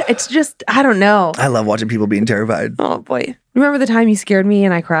petrified, it's just, I don't know. I love watching people being terrified. Oh, boy. Remember the time you scared me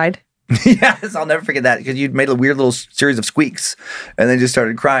and I cried? Yes, I'll never forget that because you'd made a weird little series of squeaks and then just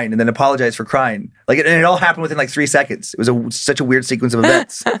started crying and then apologized for crying. And it all happened within 3 seconds. It was such a weird sequence of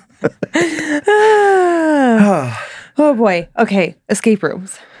events. Oh, boy. Okay, escape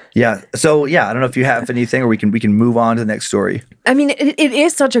rooms. Yeah. So, I don't know if you have anything or we can move on to the next story. I mean, it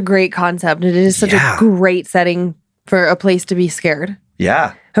is such a great concept. It is such a great setting for a place to be scared.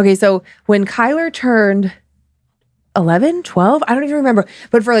 Yeah. Okay, so when Kyler turned 11, 12, I don't even remember.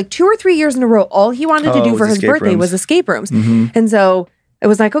 But for 2 or 3 years in a row, all he wanted to do for his birthday was escape rooms. Mm-hmm. And so it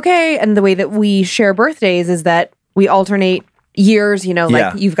was like, okay. And the way that we share birthdays is that we alternate years,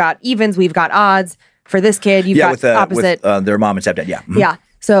 you've got evens, we've got odds. For this kid, you've got opposite. With their mom and stepdad, yeah. Mm-hmm. Yeah.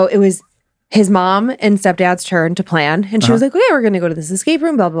 So it was his mom and stepdad's turn to plan. And she was like, okay, we're going to go to this escape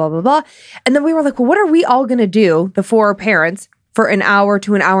room, blah, blah, blah, blah. And then we were like, well, what are we all going to do, the 4 parents, for an hour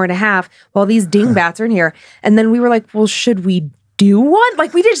to an hour and a half while these dingbats are in here? And then we were like, well, should we do one?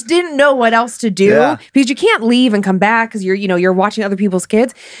 We just didn't know what else to do because you can't leave and come back because you're watching other people's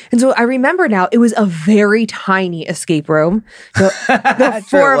kids. And so I remember now it was a very tiny escape room. So the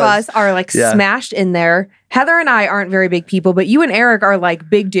 4 of us are smashed in there. Heather and I aren't very big people, but you and Eric are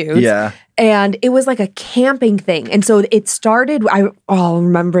big dudes. Yeah. And it was a camping thing. And so it started, I'll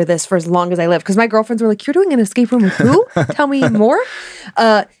remember this for as long as I live because my girlfriends were like, you're doing an escape room with who? Tell me more.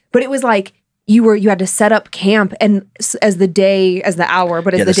 But it was you had to set up camp and as the hour,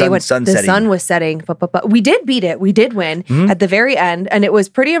 but as the day when the sun was setting, we did beat it. We did win at the very end. And it was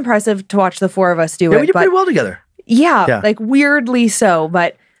pretty impressive to watch the 4 of us do it. We did pretty well together. Yeah, weirdly so.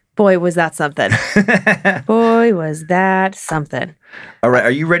 But Boy, was that something. Boy, was that something. All right. Are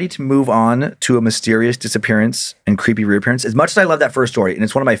you ready to move on to a mysterious disappearance and creepy reappearance? As much as I love that first story, and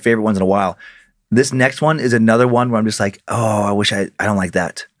it's one of my favorite ones in a while, this next one is another one where I'm just like, oh, I wish I don't like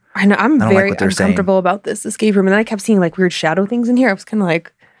that. I know. I'm very like uncomfortable about this escape room. And then I kept seeing like weird shadow things in here. I was kind of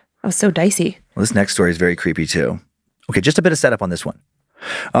like, I was so dicey. Well, this next story is very creepy too. Okay, just a bit of setup on this one.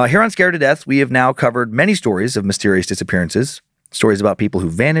 Here on Scared to Death, we have now covered many stories of mysterious disappearances. Stories about people who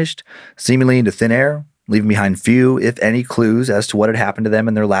vanished, seemingly into thin air, leaving behind few, if any, clues as to what had happened to them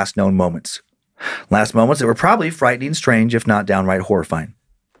in their last known moments. Last moments that were probably frightening, strange, if not downright horrifying.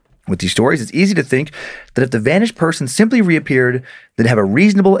 With these stories, it's easy to think that if the vanished person simply reappeared, they'd have a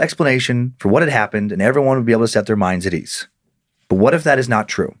reasonable explanation for what had happened and everyone would be able to set their minds at ease. But what if that is not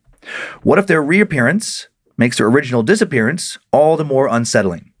true? What if their reappearance makes their original disappearance all the more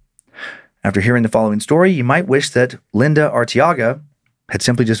unsettling? After hearing the following story, you might wish that Lynze Arteaga had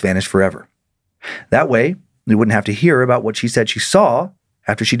simply just vanished forever. That way, we wouldn't have to hear about what she said she saw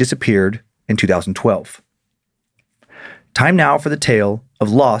after she disappeared in 2012. Time now for the tale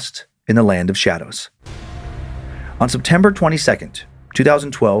of Lost in the Land of Shadows. On September 22nd,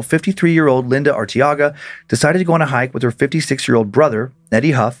 2012, 53-year-old Lynze Arteaga decided to go on a hike with her 56-year-old brother,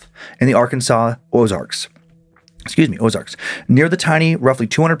 Eddie Huff, in the Arkansas Ozarks, near the tiny, roughly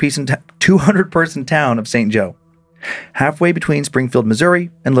 200-person town of St. Joe, halfway between Springfield,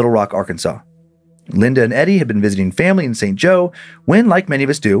 Missouri, and Little Rock, Arkansas. Lynze and Eddie had been visiting family in St. Joe when, like many of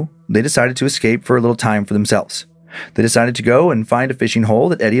us do, they decided to escape for a little time for themselves. They decided to go and find a fishing hole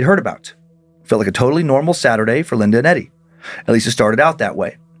that Eddie had heard about. It felt like a totally normal Saturday for Lynze and Eddie. At least it started out that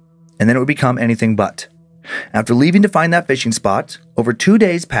way. And then it would become anything but. After leaving to find that fishing spot, over 2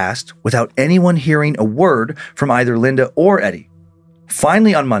 days passed without anyone hearing a word from either Lynze or Eddie.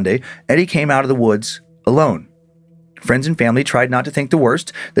 Finally, on Monday, Eddie came out of the woods alone. Friends and family tried not to think the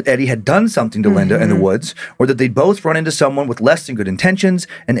worst, that Eddie had done something to Lynze in the woods, or that they'd both run into someone with less than good intentions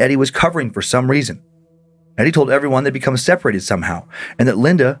and Eddie was covering for some reason. Eddie told everyone they'd become separated somehow, and that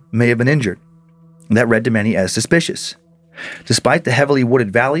Lynze may have been injured. That read to many as suspicious. Despite the heavily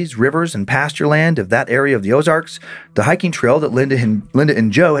wooded valleys, rivers, and pasture land of that area of the Ozarks, the hiking trail that Lynze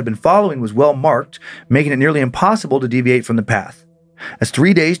and Joe had been following was well marked, making it nearly impossible to deviate from the path. As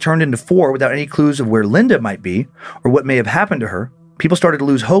 3 days turned into 4 without any clues of where Lynze might be, or what may have happened to her, people started to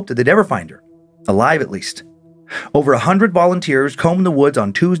lose hope that they'd ever find her. Alive, at least. Over 100 volunteers combed the woods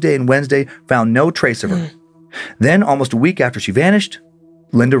on Tuesday and Wednesday, found no trace of her. Then, almost a week after she vanished,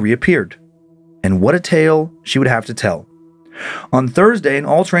 Lynze reappeared. And what a tale she would have to tell. On Thursday, an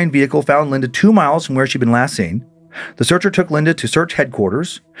all-terrain vehicle found Lynze 2 miles from where she'd been last seen. The searcher took Lynze to search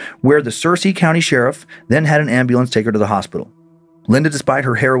headquarters, where the Searcy County Sheriff then had an ambulance take her to the hospital. Lynze, despite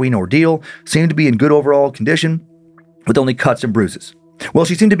her harrowing ordeal, seemed to be in good overall condition, with only cuts and bruises. Well,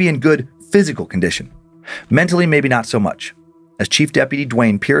 she seemed to be in good physical condition. Mentally, maybe not so much. As Chief Deputy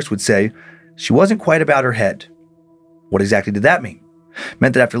Dwayne Pierce would say, she wasn't quite about her head. What exactly did that mean?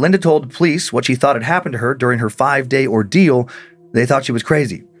 Meant that after Lynze told the police what she thought had happened to her during her 5-day ordeal, they thought she was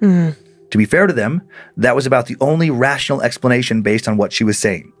crazy. To be fair to them, that was about the only rational explanation based on what she was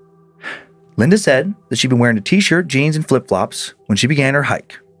saying. Lynze said that she'd been wearing a t-shirt, jeans, and flip-flops when she began her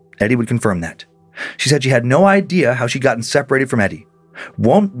hike. Eddie would confirm that. She said she had no idea how she'd gotten separated from Eddie.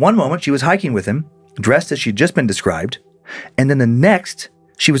 One moment she was hiking with him, dressed as she'd just been described, and then the next,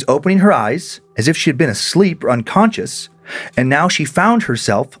 she was opening her eyes as if she had been asleep or unconscious, and now she found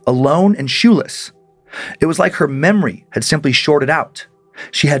herself alone and shoeless. It was like her memory had simply shorted out.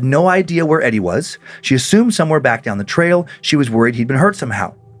 She had no idea where Eddie was. She assumed somewhere back down the trail. She was worried he'd been hurt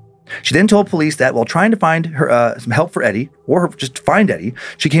somehow. She then told police that while trying to find her some help for Eddie, or just to find Eddie,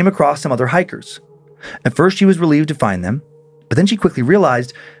 she came across some other hikers. At first, she was relieved to find them, but then she quickly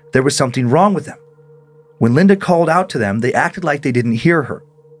realized there was something wrong with them. When Lynze called out to them, they acted like they didn't hear her.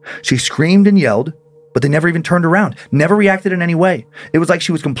 She screamed and yelled, but they never even turned around, never reacted in any way. It was like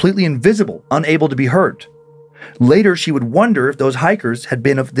she was completely invisible, unable to be heard. Later, she would wonder if those hikers had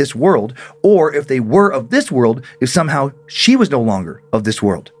been of this world, or if they were of this world, if somehow she was no longer of this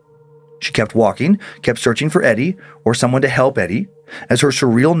world. She kept walking, kept searching for Eddie, or someone to help Eddie. As her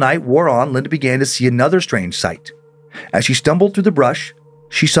surreal night wore on, Lynze began to see another strange sight. As she stumbled through the brush,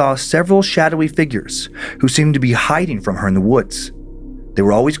 she saw several shadowy figures who seemed to be hiding from her in the woods. They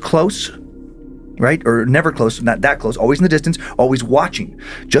were always close, right? Or never close, not that close, always in the distance, always watching.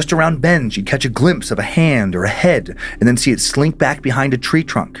 Just around bends, she'd catch a glimpse of a hand or a head and then see it slink back behind a tree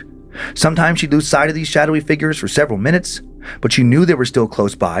trunk. Sometimes she'd lose sight of these shadowy figures for several minutes, but she knew they were still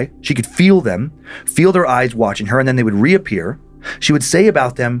close by. She could feel them, feel their eyes watching her, and then they would reappear. She would say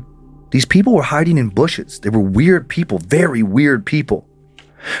about them, these people were hiding in bushes. They were weird people, very weird people.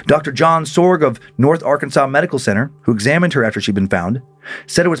 Dr. John Sorg of North Arkansas Medical Center, who examined her after she'd been found,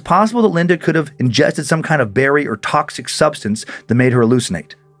 said it was possible that Linda could have ingested some kind of berry or toxic substance that made her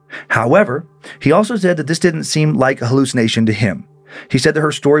hallucinate. However, he also said that this didn't seem like a hallucination to him. He said that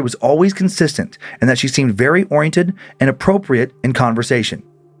her story was always consistent and that she seemed very oriented and appropriate in conversation.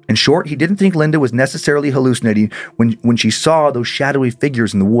 In short, he didn't think Linda was necessarily hallucinating when she saw those shadowy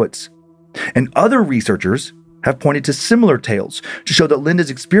figures in the woods. And other researchers have pointed to similar tales to show that Linda's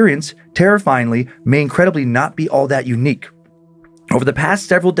experience, terrifyingly, may incredibly not be all that unique. Over the past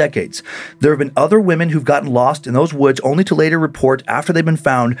several decades, there have been other women who've gotten lost in those woods only to later report after they've been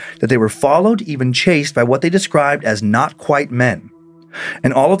found that they were followed, even chased by what they described as not quite men.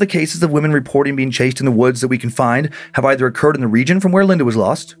 And all of the cases of women reporting being chased in the woods that we can find have either occurred in the region from where Linda was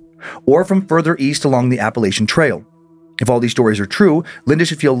lost or from further east along the Appalachian Trail. If all these stories are true, Linda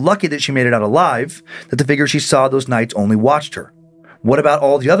should feel lucky that she made it out alive, that the figures she saw those nights only watched her. What about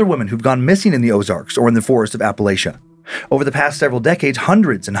all the other women who've gone missing in the Ozarks or in the forests of Appalachia? Over the past several decades,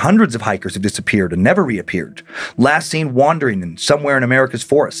 hundreds and hundreds of hikers have disappeared and never reappeared, last seen wandering somewhere in America's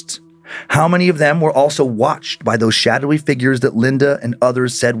forests. How many of them were also watched by those shadowy figures that Linda and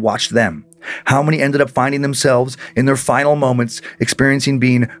others said watched them? How many ended up finding themselves in their final moments experiencing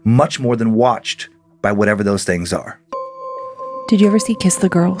being much more than watched by whatever those things are? Did you ever see Kiss the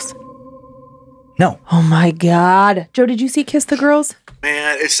Girls? No. Oh my God. Joe, did you see Kiss the Girls?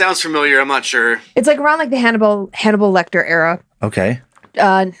 Man, it sounds familiar. I'm not sure. It's like around like the Hannibal Lecter era. Okay.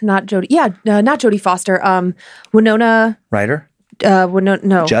 Not Jodie. Yeah, not Jodie Foster. Winona Ryder?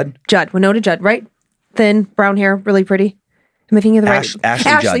 No. Judd? Winona Judd, right? Thin, brown hair, really pretty. Am I thinking of the right?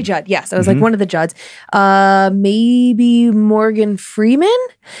 Ashley Judd. Yes, I was like one of the Judds. Maybe Morgan Freeman.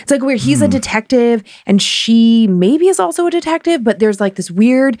 It's like weird. He's a detective, and she maybe is also a detective. But there's like this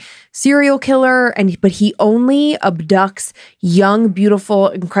weird serial killer, but he only abducts young, beautiful,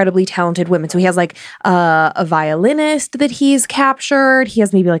 incredibly talented women. So he has like a violinist that he's captured. He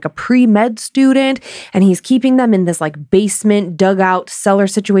has maybe like a pre-med student, and he's keeping them in this like basement, dugout, cellar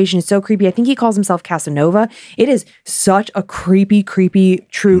situation. It's so creepy. I think he calls himself Casanova. It is such a creepy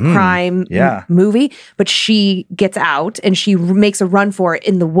true crime movie. But she gets out and she makes a run for it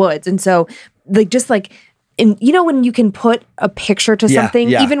in the woods. And so and you know when you can put a picture to something,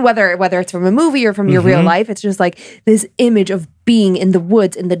 even whether it's from a movie or from your real life, it's just like this image of being in the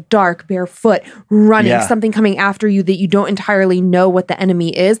woods in the dark, barefoot, running, something coming after you that you don't entirely know what the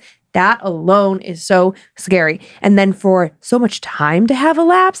enemy is. That alone is so scary. And then for so much time to have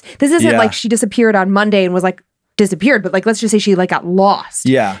elapsed, this isn't like she disappeared on Monday and was like disappeared, but like let's just say she like got lost.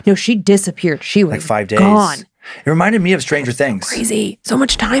 Yeah. No, she disappeared. She was like 5 days. Gone. It reminded me of Stranger Things. Crazy. So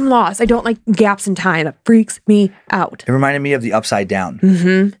much time lost. I don't like gaps in time. That freaks me out. It reminded me of The Upside Down.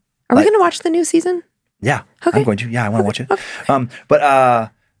 Are we going to watch the new season? Yeah. Okay. I'm going to. Yeah, I want to watch it. Okay.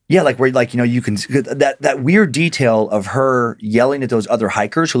 Yeah, like where like, you know, you can that weird detail of her yelling at those other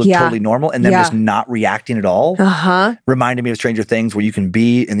hikers who look totally normal and them just not reacting at all. Reminded me of Stranger Things where you can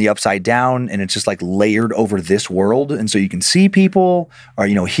be in the upside down and it's just like layered over this world. And so you can see people or,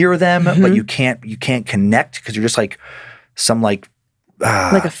 you know, hear them, but you can't connect because you're just like some like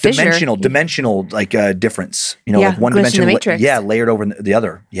a fissure. dimensional like difference. You know, like one dimension layered over the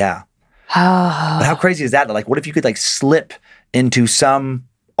other. Yeah. But how crazy is that? Like what if you could like slip into some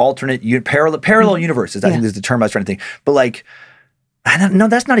alternate parallel universes, I think is the term I was trying to think. But like, I don't know,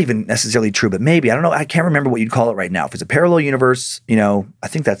 that's not even necessarily true, but maybe, I don't know, I can't remember what you'd call it right now. If it's a parallel universe, you know, I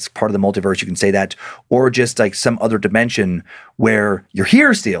think that's part of the multiverse, you can say that, or just like some other dimension where you're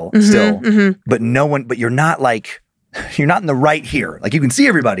here still, but you're not like, you're not in the right here. Like you can see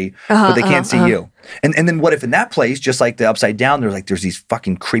everybody, but they can't see you. And then what if in that place, just like the upside down, there's these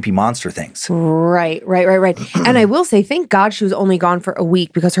fucking creepy monster things. Right. And I will say, thank God she was only gone for a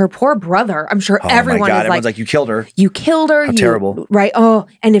week because her poor brother, I'm sure everyone's like, you killed her. You killed her. How terrible. Right. Oh,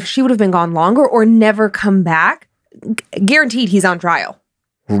 and if she would have been gone longer or never come back, guaranteed he's on trial.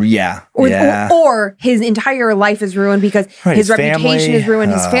 Yeah. Or his entire life is ruined because his reputation is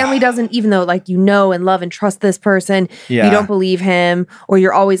ruined. His family doesn't, even though like you know and love and trust this person, you don't believe him, or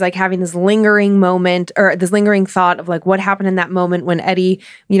you're always like having this lingering moment or this lingering thought of like what happened in that moment when Eddie,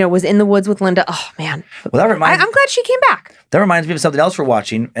 you know, was in the woods with Linda. Oh man. Well, I'm glad she came back. That reminds me of something else we're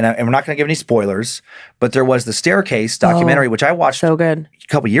watching, and we're not going to give any spoilers, but there was the Staircase documentary, which I watched so good a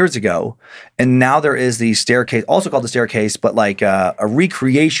couple years ago, and now there is the Staircase, also called the Staircase, but like a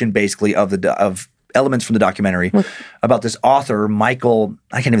recreation basically of elements from the documentary about this author, Michael,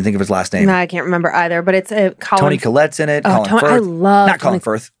 I can't even think of his last name. No, I can't remember either, but it's Tony Collette's in it, Colin Firth. I love Not Colin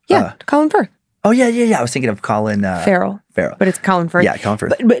Firth. Yeah, Colin Firth. Oh, yeah. I was thinking of Colin... Farrell. Farrell. But it's Colin Firth. Yeah, Colin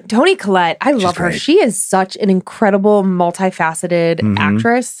Firth. But Toni Collette, I love her. great. She is such an incredible, multifaceted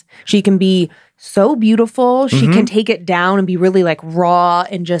actress. She can be so beautiful. She can take it down and be really like raw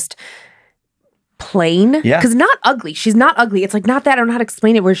and just plain. Yeah. Because not ugly. She's not ugly. It's like not that. I don't know how to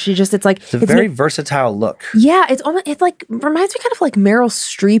explain it. Where she just, it's like. It's a very versatile look. Yeah, it's almost, it like reminds me kind of like Meryl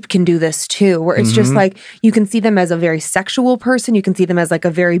Streep can do this too, where it's just like you can see them as a very sexual person, you can see them as like a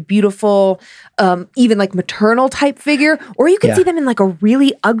very beautiful, even like maternal type figure, or you can see them in like a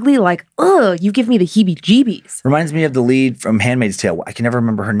really ugly, like, ugh, you give me the heebie-jeebies. Reminds me of the lead from Handmaid's Tale. I can never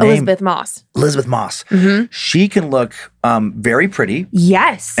remember her name. Elizabeth Moss. Elizabeth Moss. She can look very pretty.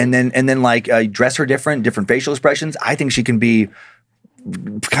 Yes. And then like dress her different facial expressions. I think she can be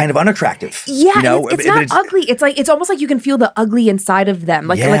kind of unattractive. Yeah, you know? it's not ugly. It's like it's almost like you can feel the ugly inside of them,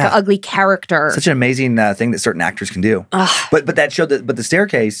 like an ugly character. Such an amazing thing that certain actors can do. But that show that the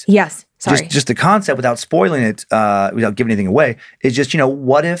staircase. Yes, sorry. Just the concept, without spoiling it, without giving anything away, is just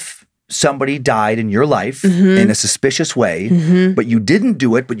what if somebody died in your life in a suspicious way, but you didn't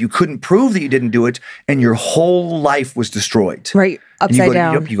do it, but you couldn't prove that you didn't do it, and your whole life was destroyed. Right, upside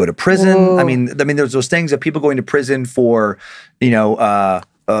down. You go to prison. Whoa. I mean, there's those things of people going to prison for,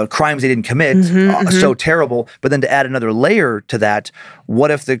 crimes they didn't commit, so terrible. But then to add another layer to that,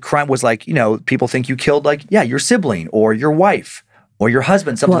 what if the crime was like, people think you killed your sibling or your wife or your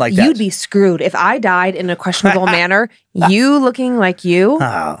husband, something like that. You'd be screwed. If I died in a questionable manner, you looking like you.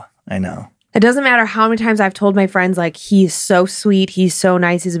 Oh, I know. It doesn't matter how many times I've told my friends, like, he's so sweet, he's so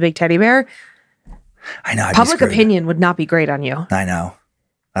nice, he's a big teddy bear. I know. Public opinion would not be great on you. I know.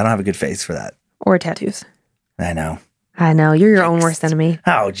 I don't have a good face for that. Or tattoos. I know. I know. You're your own worst enemy.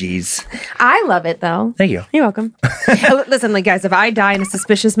 Oh, geez. I love it, though. Thank you. You're welcome. Listen, like, guys, if I die in a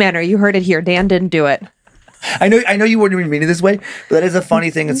suspicious manner, you heard it here. Dan didn't do it. I know you wouldn't even mean it this way, but that is a funny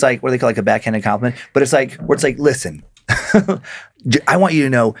thing. It's like what they call like a backhanded compliment, but it's like where it's like, listen, I want you to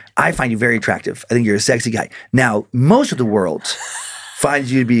know I find you very attractive. I think you're a sexy guy. Now, most of the world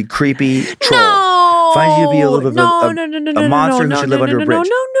finds you to be a creepy troll. No. Finds you to be a little bit of a monster who should live under a bridge.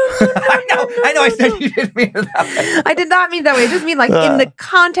 No. I know. I said you didn't mean it that way. I did not mean that way. I just mean like in the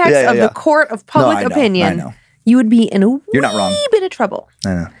context of the court of public opinion, I know. you would be in a You're not wrong. wee bit of trouble.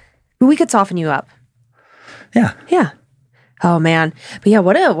 I know. But we could soften you up. Yeah. Yeah. Oh man. But yeah,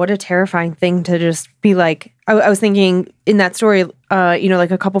 what a terrifying thing to just be like. I was thinking in that story,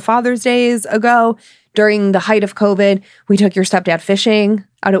 like a couple Father's Days ago, during the height of COVID, we took your stepdad fishing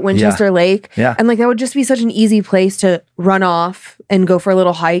out at Winchester Lake. Yeah. And like that would just be such an easy place to run off and go for a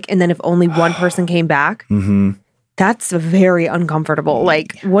little hike. And then if only one person came back, that's very uncomfortable.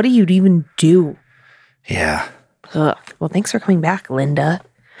 Like, what do you even do? Yeah. Ugh. Well, thanks for coming back, Linda.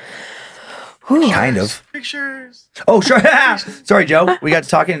 Kind of. Pictures. Oh, sure. Sorry, Joe. We got to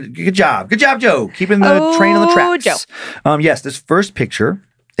talking. Good job, Joe. Keeping the train on the tracks. Joe. Yes, this first picture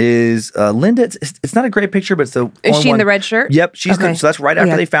is Linda. It's not a great picture, but it's the Is only she in one. the red shirt? Yep, she's Okay. so that's right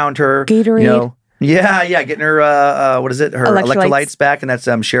after they found her. Gatorade. Getting her what is it? Her electrolytes back, and that's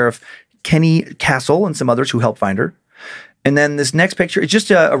Sheriff Kenny Castle and some others who helped find her. And then this next picture, it's just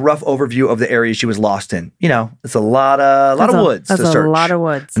a rough overview of the area she was lost in. It's a lot of woods to search. That's a lot of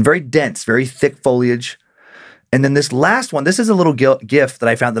woods. And very dense, very thick foliage. And then this last one, this is a little gift that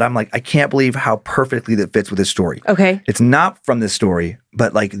I found that I'm like, I can't believe how perfectly that fits with this story. Okay. It's not from this story,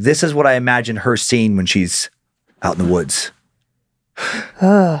 but like this is what I imagine her seeing when she's out in the woods.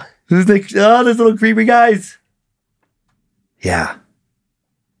 Ugh. This is like, those little creepy guys. Yeah.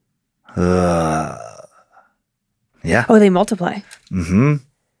 Yeah. Oh, they multiply. Mm-hmm.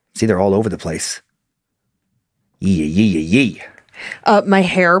 See, they're all over the place. Yee. My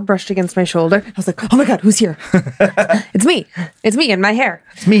hair brushed against my shoulder. I was like, oh my God, who's here? It's me and my hair.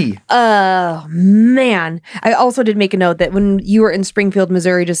 It's me. Oh, man. I also did make a note that when you were in Springfield,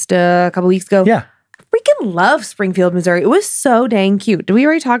 Missouri just a couple weeks ago. Yeah. I freaking love Springfield, Missouri. It was so dang cute. Did we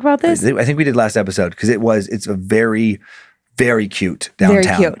already talk about this? I think we did last episode because it's a very, very cute downtown.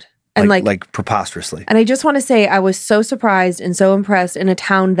 Very cute. And like preposterously. And I just want to say I was so surprised and so impressed in a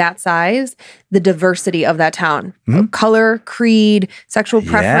town that size, the diversity of that town. Color, creed, sexual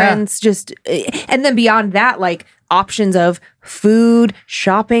preference, just, and then beyond that, like options of food,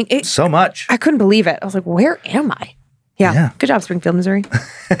 shopping. So much. I couldn't believe it. I was like, where am I? Yeah. Good job, Springfield, Missouri.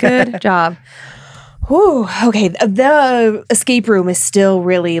 Good job. Whew. Okay. The escape room is still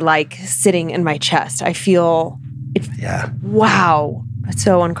really like sitting in my chest. I feel it. Yeah. Wow. It's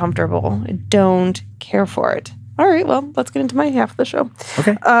so uncomfortable. I don't care for it. All right, well, let's get into my half of the show.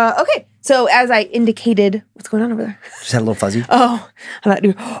 Okay. Okay. So as I indicated, what's going on over there? Just had a little fuzzy. Oh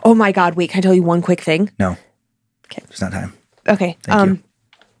my God, wait, can I tell you one quick thing? No. Okay. It's not time. Okay. Thank you.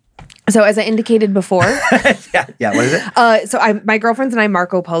 So as I indicated before, yeah. What is it? So my girlfriends and I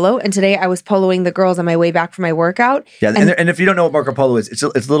Marco Polo, and today I was poloing the girls on my way back from my workout. Yeah, and if you don't know what Marco Polo is, it's a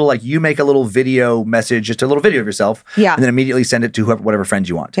little like you make a little video message, just a little video of yourself, yeah, and then immediately send it to whatever friends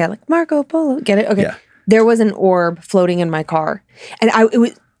you want. Yeah, like Marco Polo, get it? Okay. Yeah. There was an orb floating in my car, and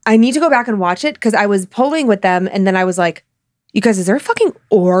I need to go back and watch it because I was poloing with them, and then I was like, "You guys, is there a fucking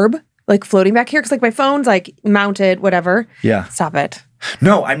orb like floating back here?" Because like my phone's like mounted, whatever. Yeah. Stop it.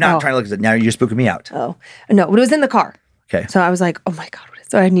 No, I'm not trying to look at it. Now you're spooking me out. Oh, no, but it was in the car. Okay. So I was like, oh my God, what is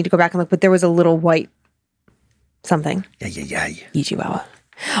that? I need to go back and look, but there was a little white something. Yeah. Chihuahua.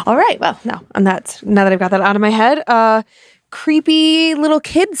 All right, well, now that I've got that out of my head, creepy little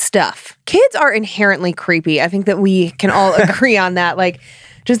kid stuff. Kids are inherently creepy. I think that we can all agree on that. Like,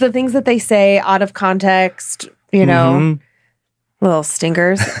 just the things that they say out of context, you know, little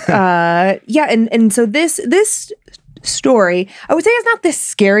stinkers. Yeah, and so this story, I would say it's not the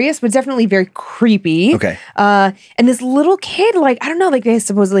scariest, but it's definitely very creepy. Okay. And this little kid, like, I don't know, like they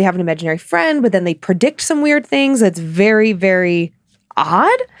supposedly have an imaginary friend, but then they predict some weird things. That's very, very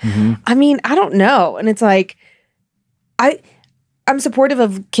odd. I mean, I don't know. And it's like, I'm supportive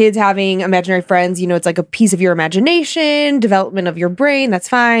of kids having imaginary friends. You know, it's like a piece of your imagination, development of your brain. That's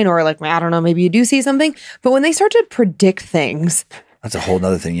fine. Or like, I don't know, maybe you do see something. But when they start to predict things, that's a whole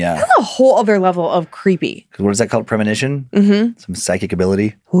nother thing, yeah. That's a whole other level of creepy. What is that called? Premonition? Some psychic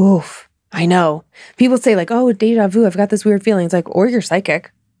ability? Oof. I know. People say like, oh, deja vu, I've got this weird feeling. It's like, or you're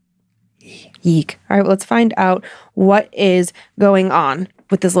psychic. Yeek. All right, well, let's find out what is going on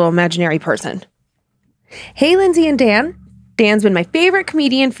with this little imaginary person. Hey, Lynze and Dan. Dan's been my favorite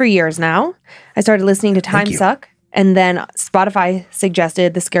comedian for years now. I started listening to Time Suck, and then Spotify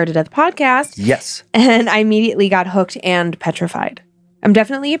suggested the Scared to Death podcast. Yes. And I immediately got hooked and petrified. I'm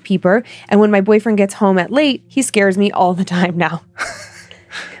definitely a peeper, and when my boyfriend gets home at late, he scares me all the time now.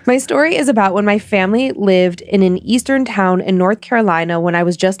 My story is about when my family lived in an eastern town in North Carolina when I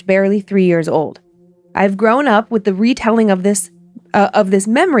was just barely 3 years old. I've grown up with the retelling of this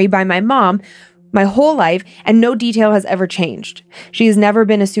memory by my mom my whole life, and no detail has ever changed. She has never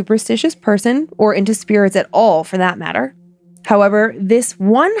been a superstitious person or into spirits at all, for that matter. However, this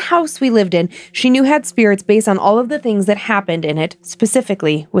one house we lived in, she knew had spirits based on all of the things that happened in it,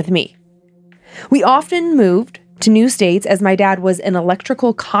 specifically with me. We often moved to new states as my dad was an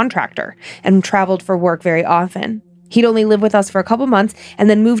electrical contractor and traveled for work very often. He'd only live with us for a couple months and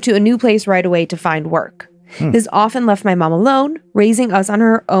then move to a new place right away to find work. This often left my mom alone, raising us on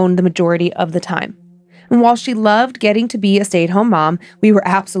her own the majority of the time. And while she loved getting to be a stay-at-home mom, we were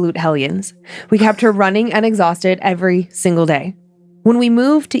absolute hellions. We kept her running and exhausted every single day. When we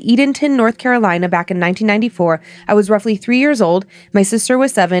moved to Edenton, North Carolina back in 1994, I was roughly 3 years old, my sister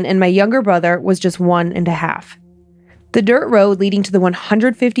was 7, and my younger brother was just 1.5. The dirt road leading to the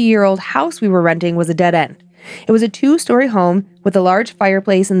 150-year-old house we were renting was a dead end. It was a 2-story home with a large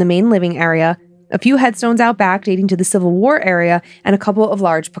fireplace in the main living area, a few headstones out back dating to the Civil War era, and a couple of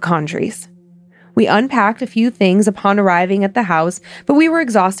large pecan trees. We unpacked a few things upon arriving at the house, but we were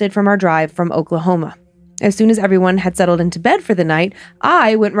exhausted from our drive from Oklahoma. As soon as everyone had settled into bed for the night,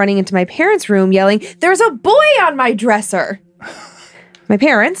 I went running into my parents' room yelling, "There's a boy on my dresser!" My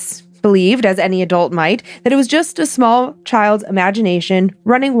parents believed, as any adult might, that it was just a small child's imagination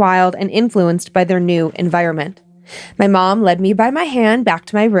running wild and influenced by their new environment. My mom led me by my hand back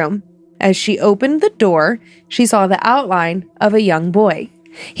to my room. As she opened the door, she saw the outline of a young boy.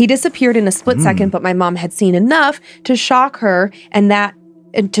 He disappeared in a split second, but my mom had seen enough to shock her that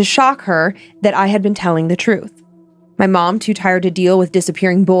I had been telling the truth. My mom, too tired to deal with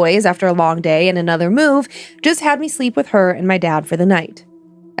disappearing boys after a long day and another move, just had me sleep with her and my dad for the night.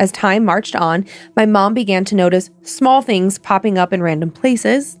 As time marched on, my mom began to notice small things popping up in random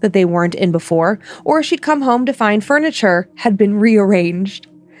places that they weren't in before, or she'd come home to find furniture had been rearranged.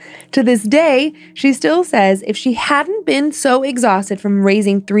 To this day, she still says if she hadn't been so exhausted from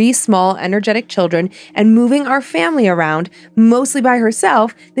raising 3 small, energetic children and moving our family around, mostly by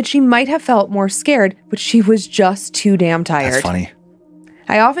herself, that she might have felt more scared, but she was just too damn tired. That's funny.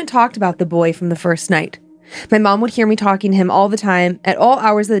 I often talked about the boy from the first night. My mom would hear me talking to him all the time, at all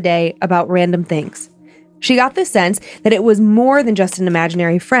hours of the day, about random things. She got the sense that it was more than just an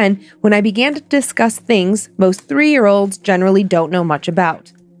imaginary friend when I began to discuss things most 3-year-olds generally don't know much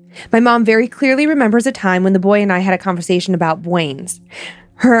about. My mom very clearly remembers a time when the boy and I had a conversation about Bwains.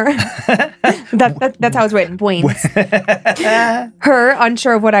 That's how it's written, Bwains. Her,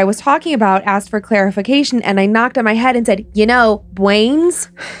 unsure of what I was talking about, asked for clarification, and I knocked on my head and said, Bwains,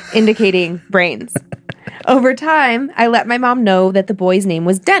 indicating brains. Over time, I let my mom know that the boy's name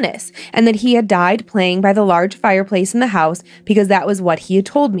was Dennis, and that he had died playing by the large fireplace in the house because that was what he had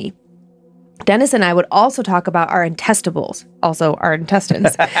told me. Dennis and I would also talk about our intestables, also our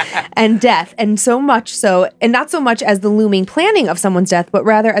intestines, and death, and so much so, and not so much as the looming planning of someone's death, but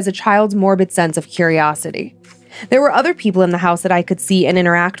rather as a child's morbid sense of curiosity. There were other people in the house that I could see and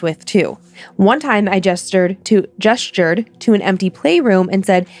interact with, too. One time I gestured to an empty playroom and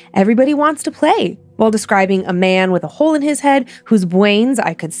said, "Everybody wants to play," while describing a man with a hole in his head whose brains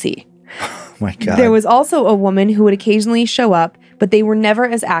I could see. Oh my God. There was also a woman who would occasionally show up, but they were never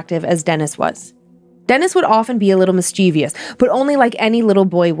as active as Dennis was. Dennis would often be a little mischievous, but only like any little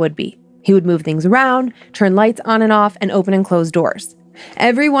boy would be. He would move things around, turn lights on and off, and open and close doors.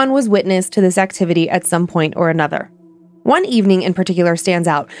 Everyone was witness to this activity at some point or another. One evening in particular stands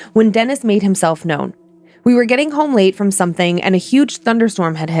out when Dennis made himself known. We were getting home late from something and a huge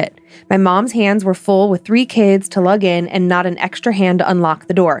thunderstorm had hit. My mom's hands were full with 3 kids to lug in and not an extra hand to unlock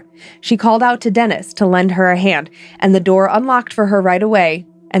the door. She called out to Dennis to lend her a hand, and the door unlocked for her right away,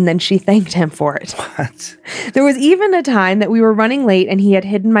 and then she thanked him for it. What? There was even a time that we were running late and he had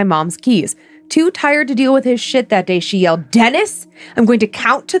hidden my mom's keys. Too tired to deal with his shit that day, she yelled, "Dennis, I'm going to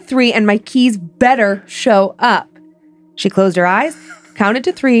count to 3 and my keys better show up." She closed her eyes, counted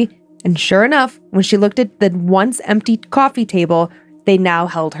to 3, and sure enough, when she looked at the once empty coffee table, they now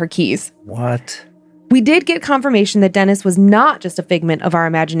held her keys. What? We did get confirmation that Dennis was not just a figment of our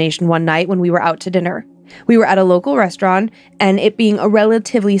imagination one night when we were out to dinner. We were at a local restaurant, and it being a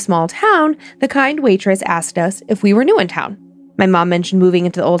relatively small town, the kind waitress asked us if we were new in town. My mom mentioned moving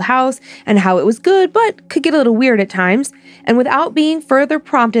into the old house and how it was good, but could get a little weird at times. And without being further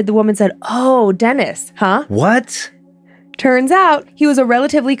prompted, the woman said, "Oh, Dennis, huh?" What? Turns out he was a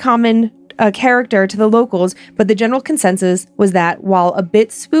relatively common character to the locals, but the general consensus was that while a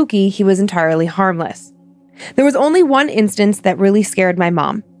bit spooky, he was entirely harmless. There was only one instance that really scared my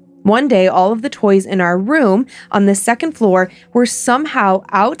mom. One day, all of the toys in our room on the 2nd floor were somehow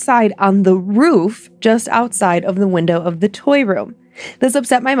outside on the roof, just outside of the window of the toy room. This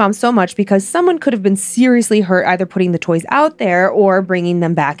upset my mom so much because someone could have been seriously hurt either putting the toys out there or bringing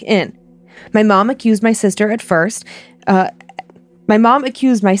them back in. My mom accused my sister at first, as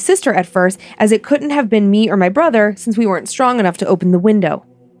it couldn't have been me or my brother since we weren't strong enough to open the window.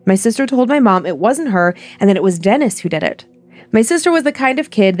 My sister told my mom it wasn't her and that it was Dennis who did it. My sister was the kind of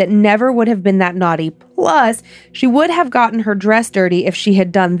kid that never would have been that naughty. Plus, she would have gotten her dress dirty if she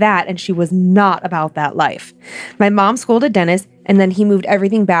had done that, and she was not about that life. My mom scolded Dennis, and then he moved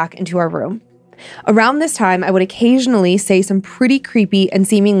everything back into our room. Around this time, I would occasionally say some pretty creepy and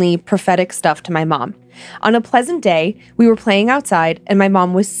seemingly prophetic stuff to my mom. On a pleasant day, we were playing outside, and my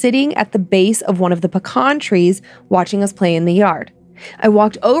mom was sitting at the base of one of the pecan trees watching us play in the yard. I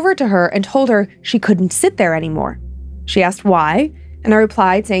walked over to her and told her she couldn't sit there anymore. She asked why, and I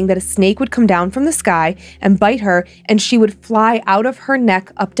replied saying that a snake would come down from the sky and bite her, and she would fly out of her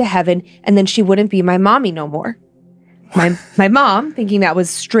neck up to heaven, and then she wouldn't be my mommy no more. My mom, thinking that was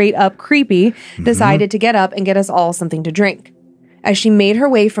straight up creepy, decided to get up and get us all something to drink. As she made her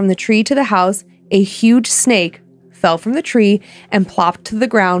way from the tree to the house, a huge snake fell from the tree and plopped to the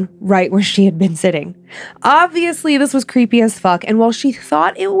ground right where she had been sitting. Obviously, this was creepy as fuck, and while she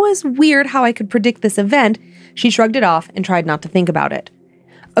thought it was weird how I could predict this event, she shrugged it off and tried not to think about it.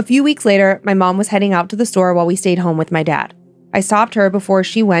 A few weeks later, my mom was heading out to the store while we stayed home with my dad. I stopped her before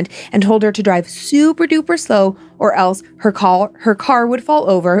she went and told her to drive super duper slow or else her car would fall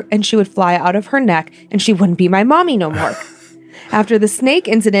over and she would fly out of her neck and she wouldn't be my mommy no more. After the snake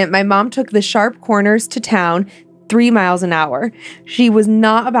incident, my mom took the sharp corners to town 3 miles an hour. She was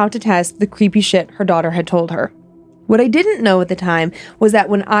not about to test the creepy shit her daughter had told her. What I didn't know at the time was that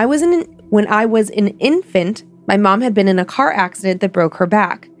when I was an infant, my mom had been in a car accident that broke her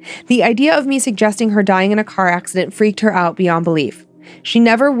back. The idea of me suggesting her dying in a car accident freaked her out beyond belief. She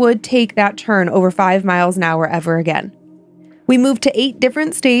never would take that turn over 5 miles an hour ever again. We moved to 8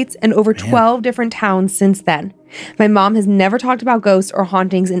 different states and over 12 different towns since then. My mom has never talked about ghosts or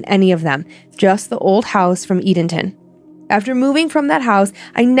hauntings in any of them, just the old house from Edenton. After moving from that house,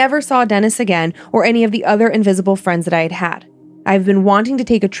 I never saw Dennis again or any of the other invisible friends that I had had. I've been wanting to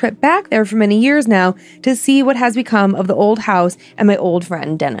take a trip back there for many years now to see what has become of the old house and my old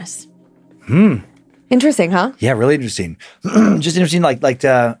friend Dennis. Interesting, huh? Yeah, really interesting. Just interesting,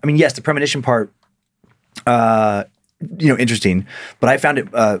 yes, the premonition part, interesting. But I found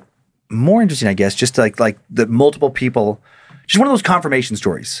it more interesting, I guess, just like the multiple people. Just one of those confirmation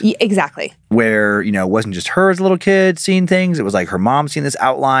stories. Yeah, exactly. Where, it wasn't just her as a little kid seeing things. It was like her mom seeing this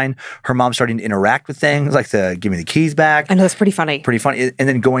outline, her mom starting to interact with things, like to give me the keys back. I know, that's pretty funny. Pretty funny. And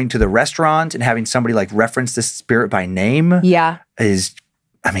then going to the restaurant and having somebody like reference this spirit by name. Yeah.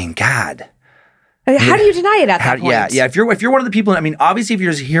 God. How do you deny it at that point? Yeah. If you're one of the people, I mean, obviously, if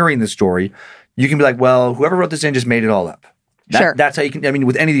you're just hearing the story, you can be like, well, whoever wrote this in just made it all up. Sure. That's how you can, I mean,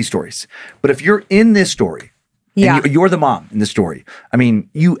 with any of these stories. But if you're in this story, and you're the mom in the story, I mean,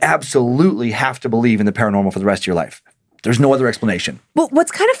 you absolutely have to believe in the paranormal for the rest of your life. There's no other explanation. Well,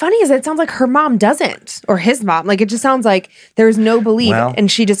 what's kind of funny is that it sounds like her mom doesn't, or his mom. Like, it just sounds like there's no belief. And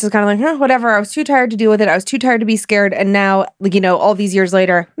she just is kind of like, whatever. I was too tired to deal with it. I was too tired to be scared. And now, like, all these years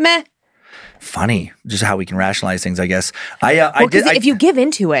later, meh. Funny, just how we can rationalize things, I guess. If you give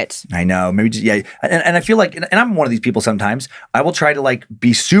into it. I know, maybe just, and I feel like, and I'm one of these people sometimes, I will try to like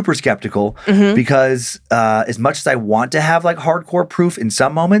be super skeptical because as much as I want to have like hardcore proof in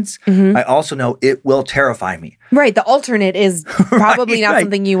some moments, I also know it will terrify me. Right, the alternate is probably not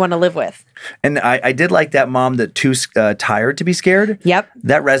something you want to live with. And I did like that mom that too tired to be scared. Yep.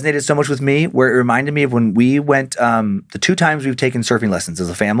 That resonated so much with me, where it reminded me of when we went, the 2 times we've taken surfing lessons as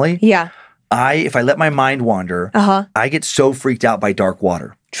a family. Yeah. If I let my mind wander, I get so freaked out by dark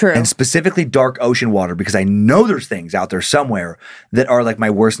water. True. And specifically dark ocean water, because I know there's things out there somewhere that are like my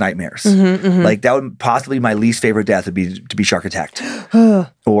worst nightmares. Like that would possibly be my least favorite death would be to be shark attacked.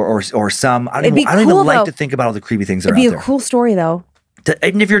 or some, I don't even like to think about all the creepy things that are out there. It'd be a cool story though.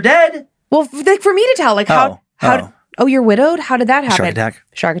 Even if you're dead. Well, like for me to tell, like how you're widowed? How did that happen?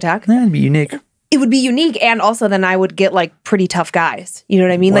 Shark attack? Yeah, it'd be unique. It would be unique, and also then I would get like pretty tough guys. You know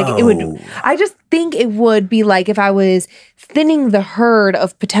what I mean? Whoa. Like it would. I just think it would be like if I was thinning the herd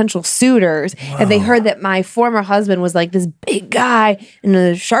of potential suitors, and they heard that my former husband was like this big guy, and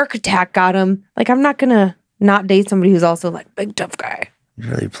the shark attack got him. Like I'm not gonna not date somebody who's also like big tough guy. You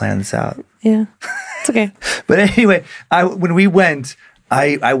really planned this out. Yeah, it's okay. But anyway, when we went,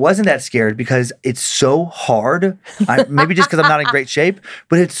 I wasn't that scared because it's so hard. Maybe just because I'm not in great shape,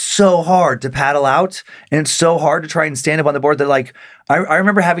 but it's so hard to paddle out, and it's so hard to try and stand up on the board that like, I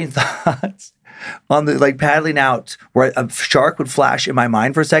remember having thoughts on the like paddling out where a shark would flash in my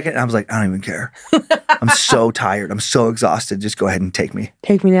mind for a second, and I was like, I don't even care. I'm so tired. I'm so exhausted. Just go ahead and take me.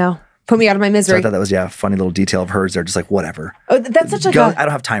 Take me now. Put me out of my misery. So I thought that was, a funny little detail of hers. They're just like, whatever. Oh, that's such like I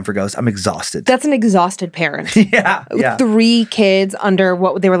don't have time for ghosts. I'm exhausted. That's an exhausted parent. Yeah. 3 kids under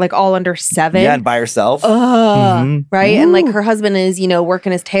they were like all under 7. Yeah, and by herself. Right? Ooh. And like her husband is,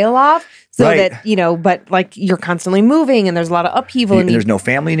 working his tail off. So that, but like you're constantly moving and there's a lot of upheaval. And there's no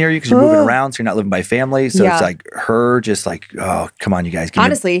family near you because you're moving around. So you're not living by family. So it's like her just like, oh, come on, you guys.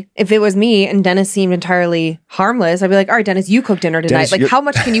 Honestly, if it was me and Dennis seemed entirely harmless, I'd be like, all right, Dennis, you cook dinner tonight. Dennis, like, how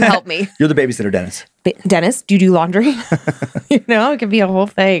much can you help me? You're the babysitter, Dennis. Dennis, do you do laundry? It could be a whole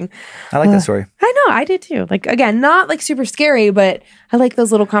thing. I like that story. I know, I did too. Like, again, not like super scary, but I like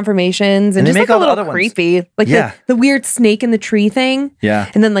those little confirmations and just like a little creepy. Like the weird snake in the tree thing.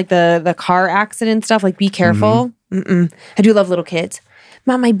 Yeah. And then like the car accident stuff, like be careful. I do love little kids.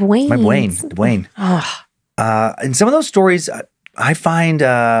 Mom, my Dwayne. Dwayne. And some of those stories I find,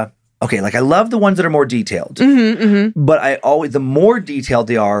 like I love the ones that are more detailed. But the more detailed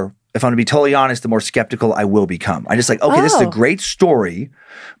they are, if I'm going to be totally honest, the more skeptical I will become. I just like, okay, this is a great story,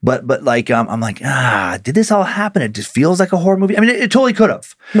 but like, I'm like, did this all happen? It just feels like a horror movie. I mean, it totally could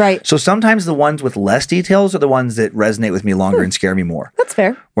have. Right. So sometimes the ones with less details are the ones that resonate with me longer and scare me more. That's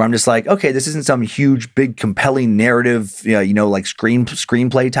fair. Where I'm just like, okay, this isn't some huge, big, compelling narrative, like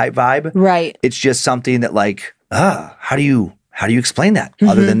screenplay type vibe. Right. It's just something that like, how do you explain that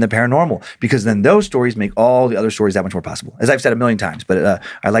other than the paranormal? Because then those stories make all the other stories that much more possible. As I've said a million times, but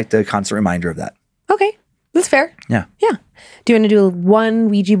I like the constant reminder of that. Okay. That's fair. Yeah. Yeah. Do you want to do one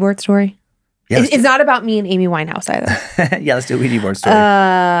Ouija board story? Yeah, it's not about me and Amy Winehouse either. Yeah, let's do a Ouija board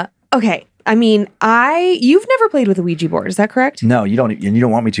story. Okay. I mean, you've never played with a Ouija board, is that correct? No, you don't, and you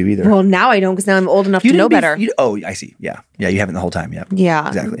don't want me to either. Well, now I don't, because now I'm old enough to know better. I see. Yeah. Yeah, you haven't the whole time. Yeah. Yeah.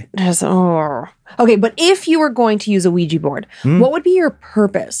 Exactly. Okay, but if you were going to use a Ouija board, what would be your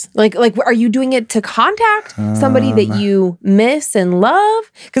purpose? Like, are you doing it to contact somebody that you miss and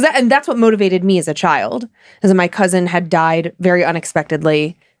love? Because that's what motivated me as a child, is that my cousin had died very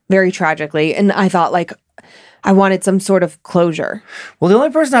unexpectedly, very tragically, and I thought like, I wanted some sort of closure. Well, the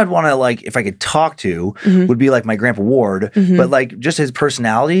only person I'd want to, like, if I could talk to would be, like, my Grandpa Ward. But, like, just his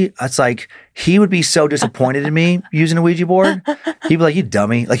personality, it's like, he would be so disappointed in me using a Ouija board. He'd be like, you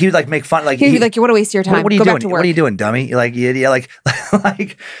dummy. Like, he would, like, make fun. Like, he'd be like, you want to waste your time. What are you doing? What are you doing, dummy? Like, yeah, like,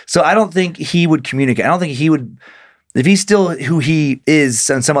 so I don't think he would communicate. I don't think he would... If he's still who he is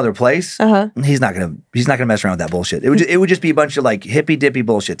in some other place, he's not gonna mess around with that bullshit. It would just be a bunch of, like, hippy dippy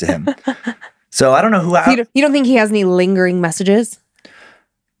bullshit to him. So I don't know who. You don't think he has any lingering messages?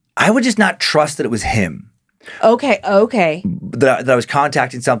 I would just not trust that it was him. Okay. That I was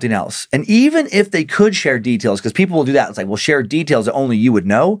contacting something else. And even if they could share details, because people will do that. It's like, well, share details that only you would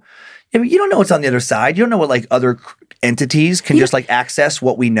know. I mean, you don't know what's on the other side. You don't know what like other entities can just like access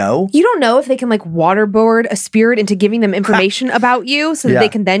what we know. You don't know if they can like waterboard a spirit into giving them information about you so that they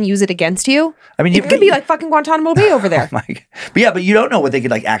can then use it against you. I mean, it could be like fucking Guantanamo Bay over there. But you don't know what they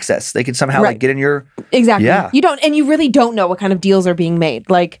could like access. They could somehow like get in your... Exactly. Yeah. You don't, and you really don't know what kind of deals are being made.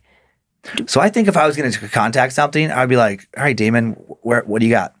 Like... So I think if I was going to contact something, I'd be like, all right, Damon, what do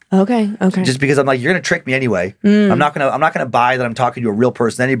you got? Okay. Just because I'm like, you're going to trick me anyway. I'm not going to buy that I'm talking to a real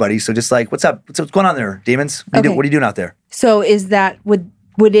person, anybody. So just like, what's up? What's going on there, Demons? What are you doing out there? So is that, would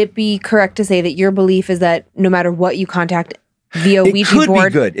it be correct to say that your belief is that no matter what you contact via Ouija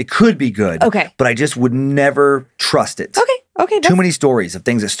board? It could be good. Okay. But I just would never trust it. Okay. Too many stories of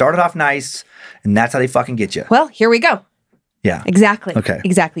things that started off nice and that's how they fucking get you. Well, here we go. Yeah. Exactly. Okay.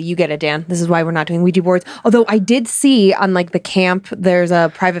 Exactly. You get it, Dan. This is why we're not doing Ouija boards. Although I did see on like the camp, there's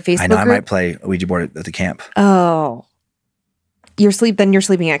a private Facebook group. I might play a Ouija board at the camp. Oh. You're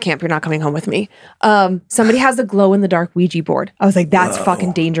sleeping at camp. You're not coming home with me. Somebody has a glow in the dark Ouija board. I was like, that's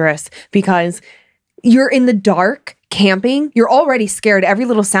fucking dangerous because you're in the dark camping. You're already scared. Every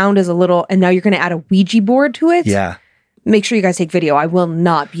little sound is a little, and now you're going to add a Ouija board to it. Yeah. Make sure you guys take video. I will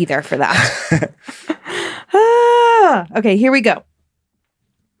not be there for that. Okay, here we go.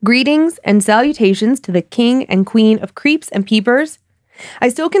 Greetings and salutations to the king and queen of creeps and peepers. I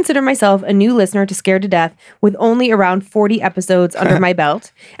still consider myself a new listener to Scared to Death with only around 40 episodes under my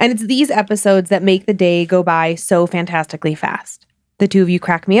belt, and it's these episodes that make the day go by so fantastically fast. The two of you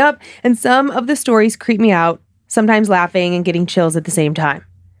crack me up, and some of the stories creep me out, sometimes laughing and getting chills at the same time.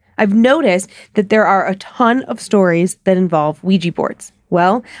 I've noticed that there are a ton of stories that involve Ouija boards.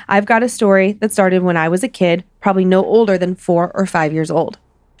 Well, I've got a story that started when I was a kid, probably no older than 4 or 5 years old.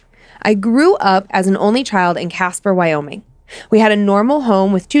 I grew up as an only child in Casper, Wyoming. We had a normal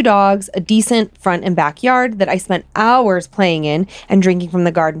home with 2 dogs, a decent front and backyard that I spent hours playing in and drinking from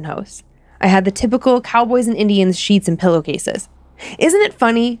the garden hose. I had the typical cowboys and Indians sheets and pillowcases. Isn't it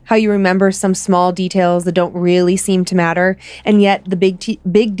funny how you remember some small details that don't really seem to matter, and yet the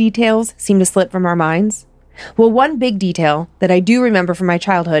big details seem to slip from our minds? Well, one big detail that I do remember from my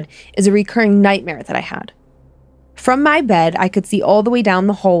childhood is a recurring nightmare that I had. From my bed, I could see all the way down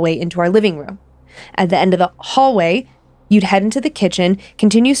the hallway into our living room. At the end of the hallway, you'd head into the kitchen,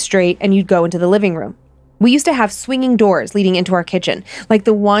 continue straight, and you'd go into the living room. We used to have swinging doors leading into our kitchen, like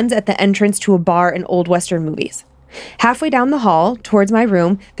the ones at the entrance to a bar in old Western movies. Halfway down the hall, towards my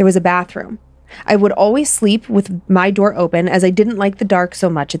room, there was a bathroom. I would always sleep with my door open as I didn't like the dark so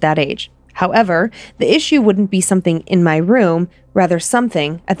much at that age. However, the issue wouldn't be something in my room, rather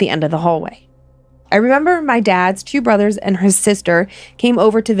something at the end of the hallway. I remember my dad's 2 brothers and his sister came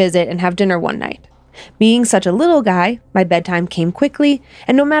over to visit and have dinner one night. Being such a little guy, my bedtime came quickly,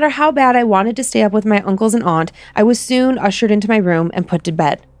 and no matter how bad I wanted to stay up with my uncles and aunt, I was soon ushered into my room and put to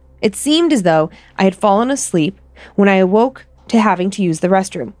bed. It seemed as though I had fallen asleep when I awoke to having to use the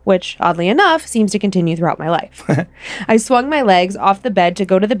restroom, which, oddly enough, seems to continue throughout my life. I swung my legs off the bed to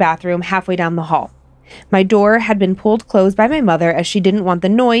go to the bathroom halfway down the hall. My door had been pulled closed by my mother as she didn't want the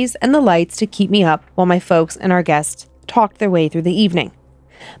noise and the lights to keep me up while my folks and our guests talked their way through the evening.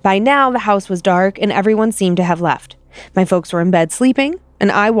 By now, the house was dark and everyone seemed to have left. My folks were in bed sleeping, and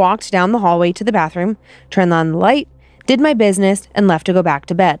I walked down the hallway to the bathroom, turned on the light, did my business, and left to go back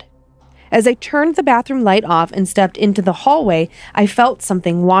to bed. As I turned the bathroom light off and stepped into the hallway, I felt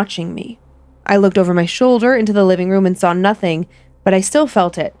something watching me. I looked over my shoulder into the living room and saw nothing, but I still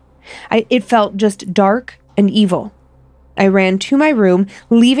felt it. It felt just dark and evil. I ran to my room,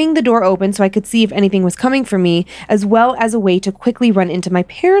 leaving the door open so I could see if anything was coming for me, as well as a way to quickly run into my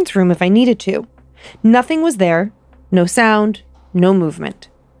parents' room if I needed to. Nothing was there, no sound, no movement.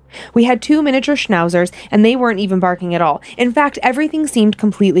 We had 2 miniature schnauzers, and they weren't even barking at all. In fact, everything seemed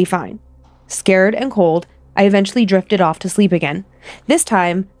completely fine. Scared and cold, I eventually drifted off to sleep again. This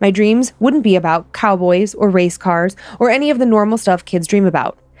time, my dreams wouldn't be about cowboys or race cars or any of the normal stuff kids dream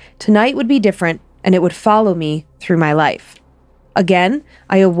about. Tonight would be different, and it would follow me through my life. Again,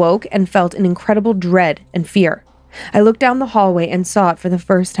 I awoke and felt an incredible dread and fear. I looked down the hallway and saw it for the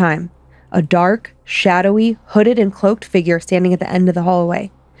first time. A dark, shadowy, hooded and cloaked figure standing at the end of the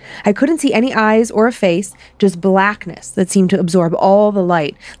hallway. I couldn't see any eyes or a face, just blackness that seemed to absorb all the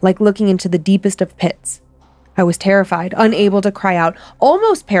light, like looking into the deepest of pits. I was terrified, unable to cry out,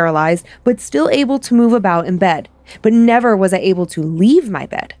 almost paralyzed, but still able to move about in bed. But never was I able to leave my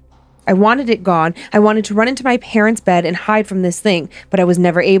bed. I wanted it gone. I wanted to run into my parents' bed and hide from this thing, but I was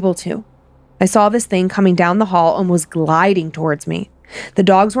never able to. I saw this thing coming down the hall and was gliding towards me. The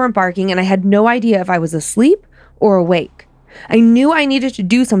dogs weren't barking, and I had no idea if I was asleep or awake. I knew I needed to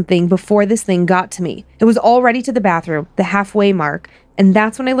do something before this thing got to me. It was already to the bathroom, the halfway mark, and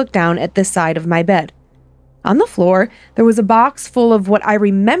that's when I looked down at the side of my bed. On the floor, there was a box full of what I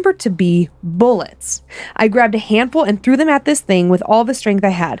remembered to be bullets. I grabbed a handful and threw them at this thing with all the strength I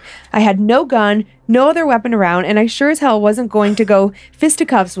had. I had no gun, no other weapon around, and I sure as hell wasn't going to go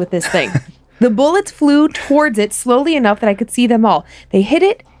fisticuffs with this thing. The bullets flew towards it slowly enough that I could see them all. They hit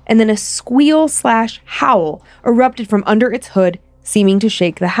it, and then a squeal/howl erupted from under its hood, seeming to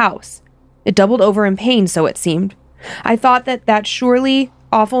shake the house. It doubled over in pain, so it seemed. I thought that surely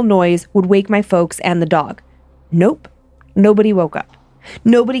awful noise would wake my folks and the dog. Nope. Nobody woke up.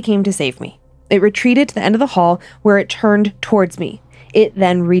 Nobody came to save me. It retreated to the end of the hall where it turned towards me. It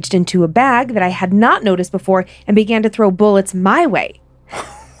then reached into a bag that I had not noticed before and began to throw bullets my way.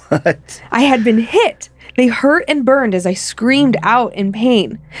 What? I had been hit. They hurt and burned as I screamed out in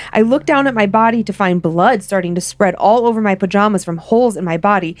pain. I looked down at my body to find blood starting to spread all over my pajamas from holes in my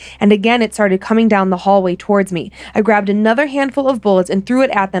body, and again it started coming down the hallway towards me. I grabbed another handful of bullets and threw it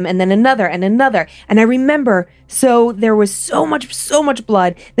at them, and then another, and I remember, so there was so much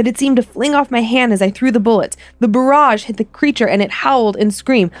blood that it seemed to fling off my hand as I threw the bullets. The barrage hit the creature and it howled and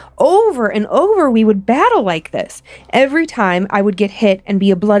screamed. Over and over we would battle like this. Every time I would get hit and be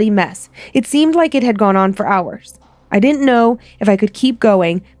a bloody mess. It seemed like it had gone on for hours. I didn't know if I could keep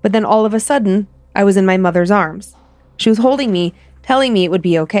going, but then all of a sudden, I was in my mother's arms. She was holding me, telling me it would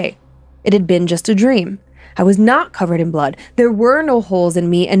be okay. It had been just a dream. I was not covered in blood. There were no holes in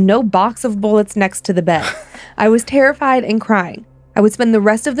me and no box of bullets next to the bed. I was terrified and crying. I would spend the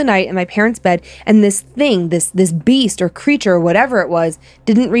rest of the night in my parents' bed, and this thing, this beast or creature or whatever it was,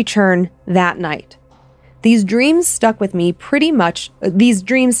 didn't return that night. These dreams stuck with me, and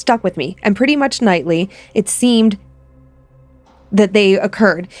pretty much nightly, it seemed that they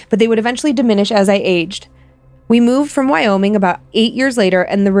occurred, but they would eventually diminish as I aged. We moved from Wyoming about 8 years later,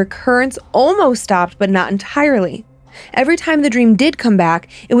 and the recurrence almost stopped, but not entirely. Every time the dream did come back,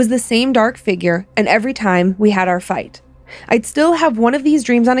 it was the same dark figure, and every time we had our fight. I'd still have one of these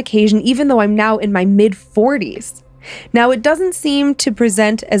dreams on occasion, even though I'm now in my mid-40s. Now, it doesn't seem to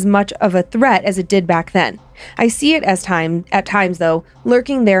present as much of a threat as it did back then. I see it at times, though,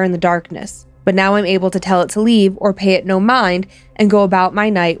 lurking there in the darkness. But now I'm able to tell it to leave or pay it no mind and go about my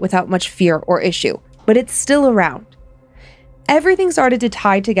night without much fear or issue. But it's still around. Everything started to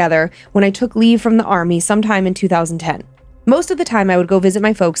tie together when I took leave from the Army sometime in 2010. Most of the time I would go visit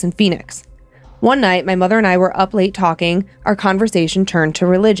my folks in Phoenix. One night, my mother and I were up late talking. Our conversation turned to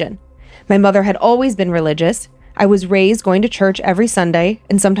religion. My mother had always been religious. I was raised going to church every Sunday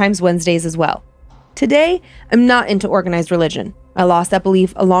and sometimes Wednesdays as well. Today, I'm not into organized religion. I lost that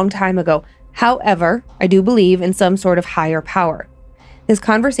belief a long time ago. However, I do believe in some sort of higher power. This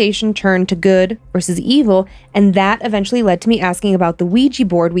conversation turned to good versus evil, and that eventually led to me asking about the Ouija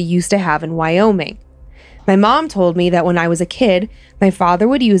board we used to have in Wyoming. My mom told me that when I was a kid, my father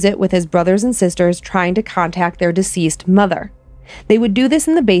would use it with his brothers and sisters trying to contact their deceased mother. They would do this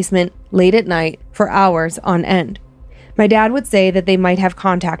in the basement late at night for hours on end. My dad would say that they might have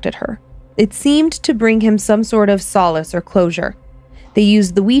contacted her. It seemed to bring him some sort of solace or closure. They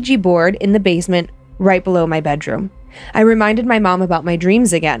used the Ouija board in the basement right below my bedroom. I reminded my mom about my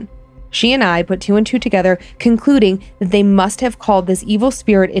dreams again. She and I put two and two together, concluding that they must have called this evil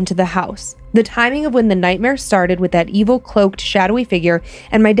spirit into the house. The timing of when the nightmare started with that evil, cloaked, shadowy figure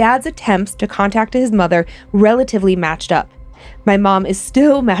and my dad's attempts to contact his mother relatively matched up. My mom is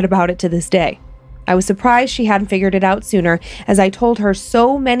still mad about it to this day. I was surprised she hadn't figured it out sooner, as I told her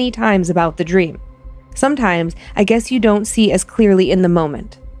so many times about the dream. Sometimes, I guess you don't see as clearly in the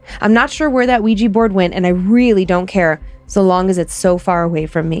moment. I'm not sure where that Ouija board went, and I really don't care, so long as it's so far away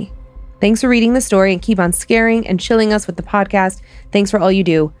from me. Thanks for reading the story, and keep on scaring and chilling us with the podcast. Thanks for all you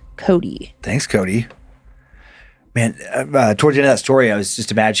do, Cody. Thanks, Cody. Man, towards the end of that story, I was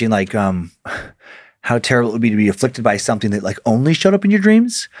just imagining how terrible it would be to be afflicted by something that only showed up in your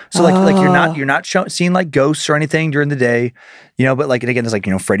dreams. So you're not seeing ghosts or anything during the day, but again,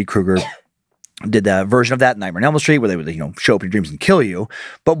 it's Freddy Krueger did that version of that, Nightmare on Elm Street, where they would show up in your dreams and kill you.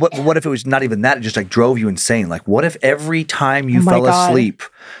 But what if it was not even that? It just drove you insane. What if every time you fell asleep,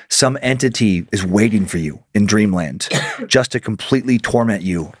 some entity is waiting for you in dreamland just to completely torment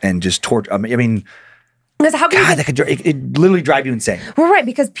you and just torture? I mean, because how can it literally drive you insane. Well, right,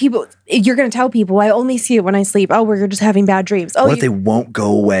 because you're going to tell people, I only see it when I sleep. Oh, we're just having bad dreams. Oh, what if they won't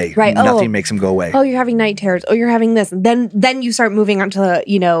go away? Right. Nothing makes them go away. Oh, you're having night terrors. Oh, you're having this. Then you start moving on to,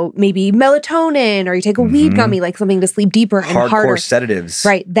 maybe melatonin, or you take a weed gummy, something to sleep deeper and harder. Hardcore sedatives.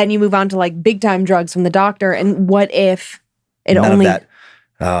 Right. Then you move on to big time drugs from the doctor. And what if it None only... of that.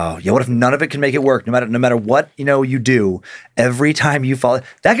 Oh, yeah. What if none of it can make it work? No matter what, you do, every time you fall,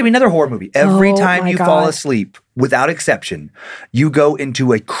 that could be another horror movie. Every time you fall asleep, without exception, you go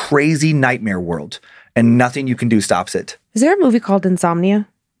into a crazy nightmare world and nothing you can do stops it. Is there a movie called Insomnia?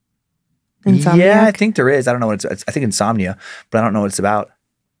 Yeah, I think there is. I don't know what it's I think Insomnia, but I don't know what it's about.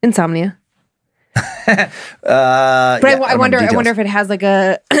 Insomnia. But I wonder if it has like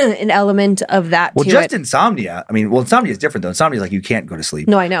an element of that. Well, just insomnia. I mean, insomnia is different though. Insomnia is like you can't go to sleep.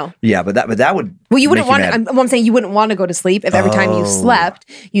 No, I know. Yeah, but that would. Well, you wouldn't want. I'm saying you wouldn't want to go to sleep if every time you slept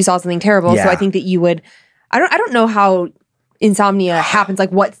you saw something terrible. Yeah. So I think that you would. I don't know how insomnia happens.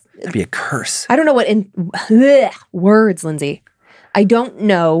 Like what? That'd be a curse. I don't know what words, Lindsay. I don't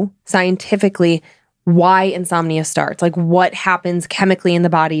know scientifically why insomnia starts. Like what happens chemically in the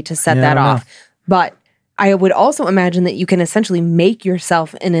body to set that off. But I would also imagine that you can essentially make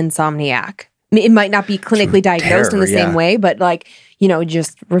yourself an insomniac. It might not be clinically diagnosed in the same way, but like,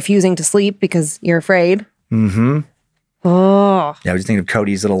 just refusing to sleep because you're afraid. Mm-hmm. Oh. Yeah, I was just thinking of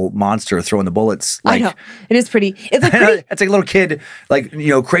Cody's little monster throwing the bullets. I know. It is pretty. It's like pretty. It's like a little kid, like,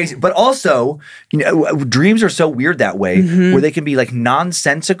 crazy. But also, dreams are so weird that way, where they can be like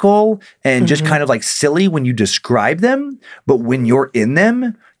nonsensical and just kind of like silly when you describe them. But when you're in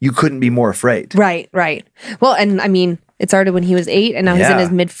them, you couldn't be more afraid. Right. Well, and I mean, it started when he was 8 and now he's in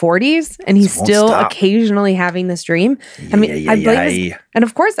his mid 40s and he's still occasionally having this dream. I mean, I blame and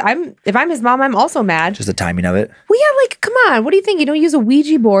of course if I'm his mom, I'm also mad. Just the timing of it. Well, yeah, like, come on. What do you think? You don't use a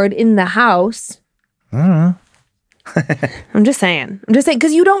Ouija board in the house. I don't know. I'm just saying,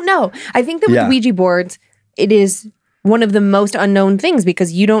 because you don't know. I think that with Ouija boards, it is one of the most unknown things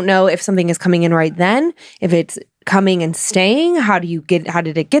because you don't know if something is coming in right then, if it's coming and staying. How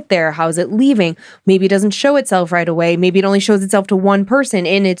did it get there? How is it leaving? Maybe it doesn't show itself right away. Maybe it only shows itself to one person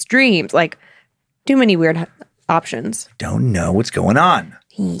in its dreams. Like, too many weird options. Don't know what's going on.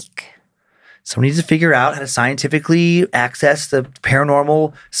 Eek. Someone needs to figure out how to scientifically access the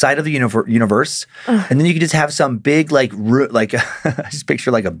paranormal side of the universe. And then you can just have some big, I just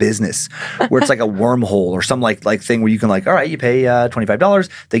picture like a business where it's like a wormhole or some like thing where you can all right, you pay $25.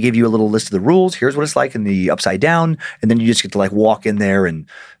 They give you a little list of the rules. Here's what it's like in the upside down. And then you just get to walk in there and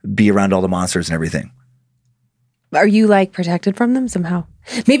be around all the monsters and everything. Are you protected from them somehow?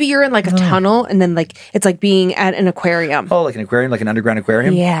 Maybe you're in a tunnel and then it's like being at an aquarium. Oh, like an aquarium, like an underground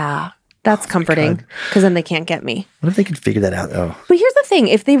aquarium? Yeah. That's comforting because then they can't get me. What if they could figure that out, though? But here's the thing.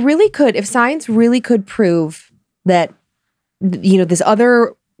 If science really could prove that, this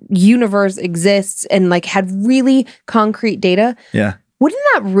other universe exists and had really concrete data, wouldn't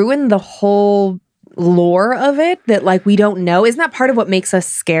that ruin the whole lore of it that we don't know? Isn't that part of what makes us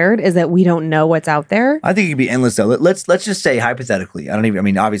scared is that we don't know what's out there? I think it could be endless, though. Let's just say hypothetically.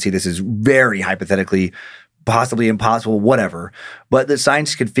 Obviously this is very hypothetically possibly impossible, whatever. But the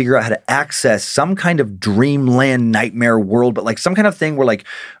science could figure out how to access some kind of dreamland nightmare world, but some kind of thing where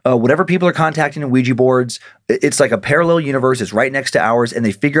whatever people are contacting in Ouija boards, it's like a parallel universe. It's right next to ours, and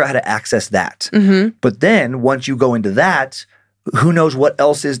they figure out how to access that. But then once you go into that, who knows what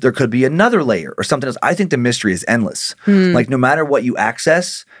else is? There could be another layer or something else. I think the mystery is endless. No matter what you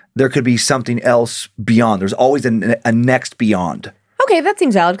access, there could be something else beyond. There's always a next beyond. Okay, that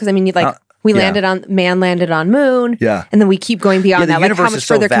seems valid because man landed on moon. Yeah. And then we keep going beyond that. How much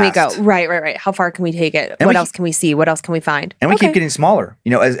further can we go? Vast. Right. How far can we take it? What else can we see? What else can we find? And we keep getting smaller.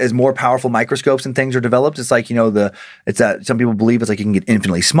 As more powerful microscopes and things are developed, it's some people believe it's you can get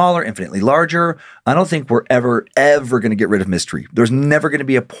infinitely smaller, infinitely larger. I don't think we're ever going to get rid of mystery. There's never going to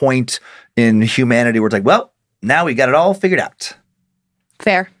be a point in humanity where it's now we got it all figured out.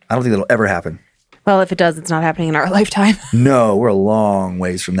 Fair. I don't think that'll ever happen. Well, if it does, it's not happening in our lifetime. No, we're a long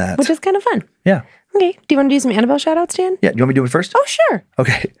ways from that. Which is kind of fun. Yeah. Okay. Do you want to do some Annabelle shout-outs, Dan? Yeah. Do you want me to do it first? Oh, sure.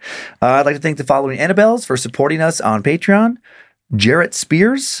 Okay. I'd like to thank the following Annabelles for supporting us on Patreon. Jarrett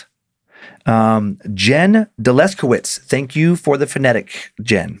Spears. Jen Deleskowitz. Thank you for the phonetic,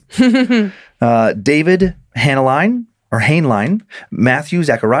 Jen. David Hainline. Matthew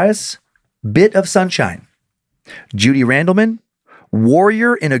Zacharias. Bit of Sunshine. Judy Randleman.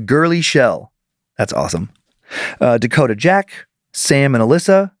 Warrior in a Girly Shell. That's awesome. Dakota Jack, Sam and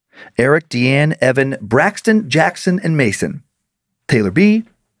Alyssa, Eric, Deanne, Evan, Braxton, Jackson, and Mason. Taylor B.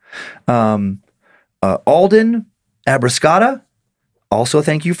 Alden Abrascata. Also,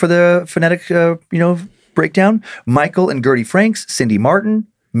 thank you for the phonetic, breakdown. Michael and Gertie Franks, Cindy Martin,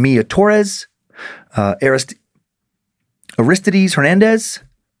 Mia Torres, Aristides Hernandez.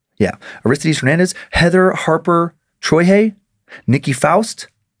 Yeah, Aristides Hernandez, Heather Harper Troyhay, Nikki Faust,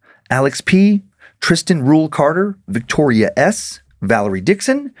 Alex P., Tristan Rule Carter, Victoria S., Valerie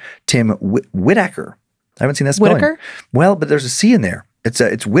Dixon, Tim Whitaker. I haven't seen that spelling. Whitaker? Well, but there's a C in there.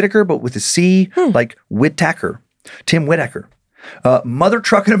 It's Whitaker, but with a C, like Whittaker. Tim Whitaker. Mother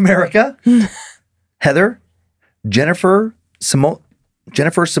Truckin' America. Heather. Jennifer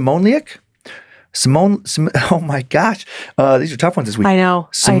Simoniak. Oh my gosh. These are tough ones this week. I know.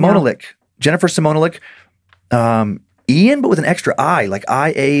 Simonalik. Jennifer Simonalik. Ian, but with an extra I, like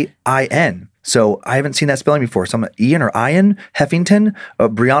I-A-I-N. So I haven't seen that spelling before. So I'm Ian or Ian Heffington,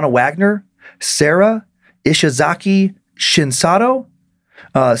 Brianna Wagner, Sarah Ishizaki Shinsato,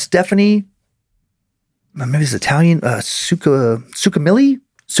 Stephanie, maybe it's Italian, Sucamelli.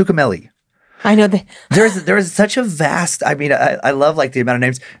 I know that. There is such a vast, I mean, I love like the amount of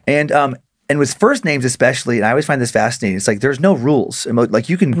names. And with first names especially, and I always find this fascinating, it's like there's no rules. Like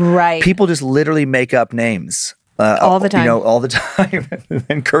you can, people just literally make up names. All the time. All the time.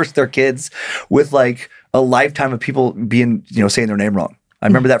 And curse their kids with like a lifetime of people being, saying their name wrong. I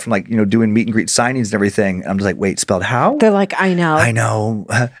remember that from like, doing meet and greet signings and everything. I'm just like, wait, spelled how? They're like, I know.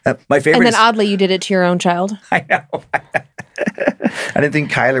 My favorite And then oddly, you did it to your own child. I know. I didn't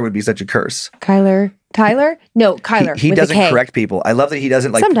think Kyler would be such a curse. Tyler? No, Kyler. He doesn't correct people. I love that he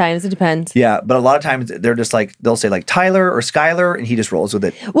doesn't like. Sometimes it depends. Yeah, but a lot of times they're just like, they'll say like Tyler or Skyler and he just rolls with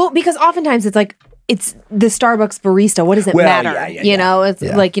it. Well, because oftentimes it's like, it's the Starbucks barista. What does it matter? It's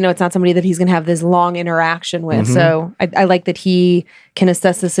like, it's not somebody that he's going to have this long interaction with. So I like that he can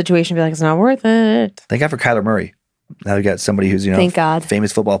assess the situation and be like, it's not worth it. Thank God for Kyler Murray. Now we got somebody who's, Thank God.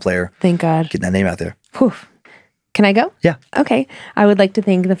 famous football player. Thank God. Getting that name out there. Whew. Can I go? Yeah. Okay. I would like to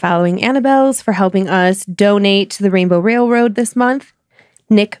thank the following Annabelles for helping us donate to the Rainbow Railroad this month.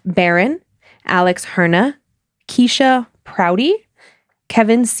 Nick Barron, Alex Herna, Keisha Prouty,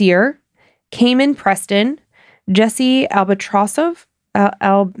 Kevin Sear, Cayman Preston, Jesse Albatrosov.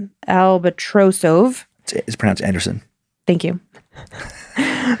 It's pronounced Anderson. Thank you.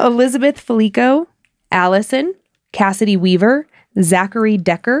 Elizabeth Felico, Allison, Cassidy Weaver, Zachary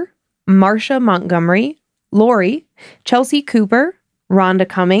Decker, Marsha Montgomery, Lori, Chelsea Cooper, Rhonda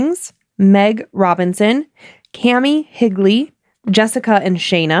Cummings, Meg Robinson, Cammie Higley, Jessica and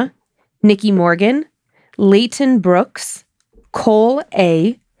Shayna, Nikki Morgan, Leighton Brooks, Cole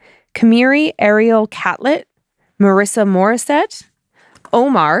A., Kamiri Ariel Catlett, Marissa Morissette,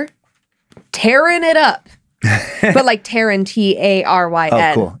 Omar, tearing it up, but like Taryn, Taryn.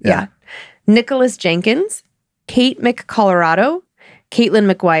 Oh, cool. Yeah. Nicholas Jenkins, Kate McColorado,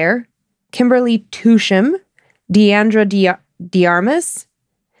 Caitlin McGuire, Kimberly Tusham, Deandra Diarmas,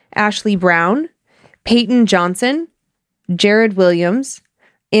 Ashley Brown, Peyton Johnson, Jared Williams,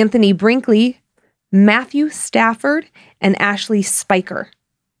 Anthony Brinkley, Matthew Stafford, and Ashley Spiker.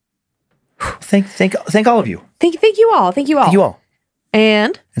 Thank all of you. Thank you all. Thank you all. Thank you all.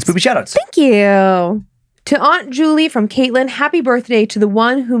 And spooky shoutouts. Thank you. To Aunt Julie from Caitlin, happy birthday to the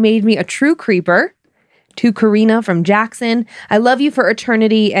one who made me a true creeper. To Karina from Jackson, I love you for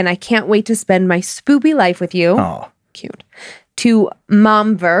eternity and I can't wait to spend my spoopy life with you. Oh, cute. To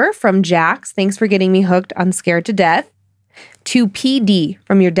Momver from Jax, thanks for getting me hooked on Scared to Death. To PD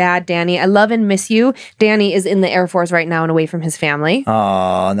from your dad, Danny, I love and miss you. Danny is in the Air Force right now and away from his family.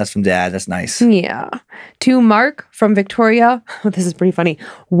 Oh, and that's from Dad. That's nice. Yeah. To Mark from Victoria, this is pretty funny.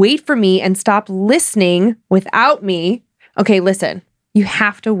 Wait for me and stop listening without me. Okay, listen. You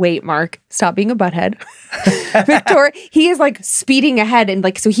have to wait, Mark. Stop being a butthead. Victoria, he is like speeding ahead and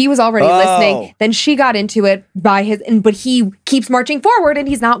like, so he was already listening. Then she got into it by but he keeps marching forward and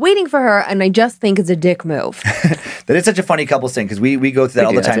he's not waiting for her. And I just think it's a dick move. That is such a funny couples thing because we go through that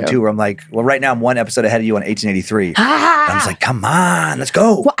all the time too. Where I'm like, well, right now I'm one episode ahead of you on 1883. I'm just like, come on, let's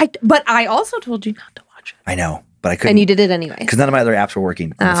go. Well, but I also told you not to watch it. I know. But I couldn't. And you did it anyway. Because none of my other apps were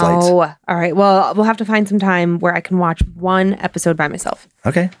working on the flights. Oh, all right. Well, we'll have to find some time where I can watch one episode by myself.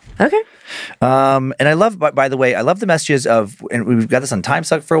 Okay. And I love, by the way, I love the messages of, and we've got this on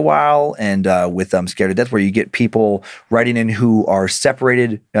TimeSuck for a while, and with Scared to Death, where you get people writing in who are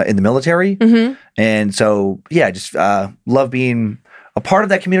separated in the military. And so, yeah, just love being a part of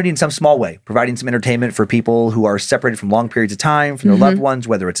that community in some small way, providing some entertainment for people who are separated from long periods of time from their loved ones,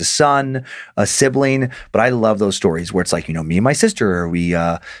 whether it's a son, a sibling. But I love those stories where it's like, me and my sister, we,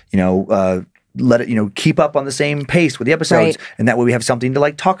 let it, keep up on the same pace with the episodes. Right. And that way we have something to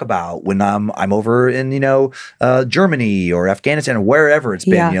like talk about when I'm over in, Germany or Afghanistan or wherever it's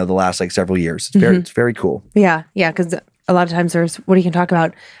been, the last like several years. It's very cool. Yeah. Yeah. Because a lot of times there's, what you can talk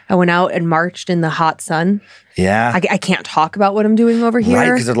about? I went out and marched in the hot sun. Yeah. I can't talk about what I'm doing over here. Right,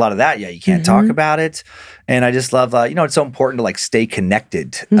 because there's a lot of that. Yeah, you can't talk about it. And I just love, it's so important to like stay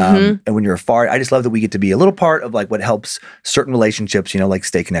connected. And when you're far, I just love that we get to be a little part of like what helps certain relationships, like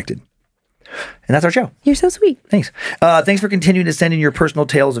stay connected. And that's our show. You're so sweet. Thanks. Thanks for continuing to send in your personal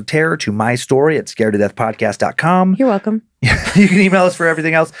tales of terror to mystory@scaredtodeathpodcast.com. You're welcome. You can email us for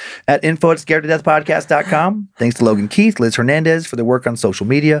everything else at info@scaredtodeathpodcast.com. Thanks to Logan Keith, Liz Hernandez for their work on social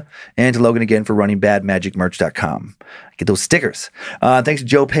media, and to Logan again for running badmagicmerch.com. Get those stickers. Thanks to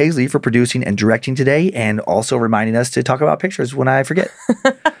Joe Paisley for producing and directing today, and also reminding us to talk about pictures when I forget.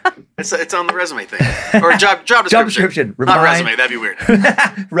 It's on the resume thing. Or job description. Not resume, that'd be weird.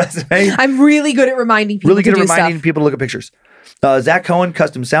 Resume. I'm really good at reminding people Really good to at do reminding stuff. people to look at pictures. Zach Cohen,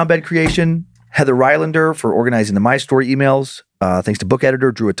 custom sound bed creation. Heather Rylander for organizing the My Story emails. Thanks to book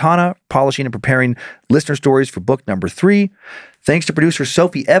editor Drew Atana, polishing and preparing listener stories for book number 3. Thanks to producer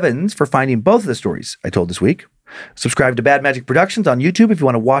Sophie Evans for finding both of the stories I told this week. Subscribe to Bad Magic Productions on YouTube if you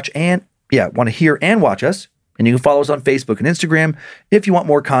want to hear and watch us. And you can follow us on Facebook and Instagram if you want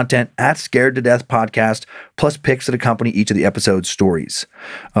more content at Scared to Death Podcast, plus pics that accompany each of the episode's stories,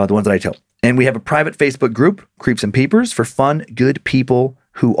 the ones that I tell. And we have a private Facebook group, Creeps and Peepers, for fun, good people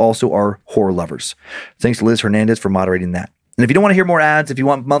who also are horror lovers. Thanks to Liz Hernandez for moderating that. And if you don't want to hear more ads, if you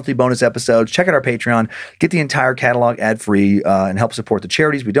want monthly bonus episodes, check out our Patreon, get the entire catalog ad-free, and help support the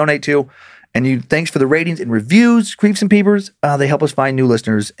charities we donate to. And thanks for the ratings and reviews, Creeps and Peepers. They help us find new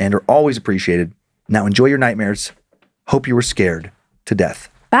listeners and are always appreciated. Now enjoy your nightmares. Hope you were scared to death.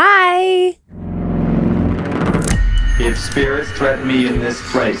 Bye. If spirits threaten me in this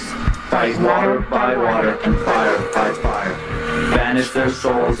place, fight water by water and fire by fire. Banish their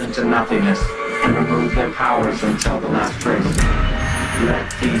souls into nothingness and remove their powers until the last trace. Let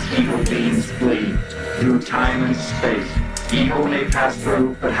these evil beings flee through time and space. Evil may pass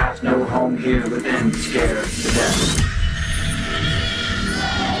through, but hath no home here within, scared to death.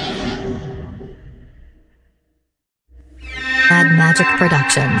 Bad Magic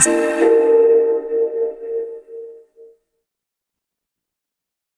Productions.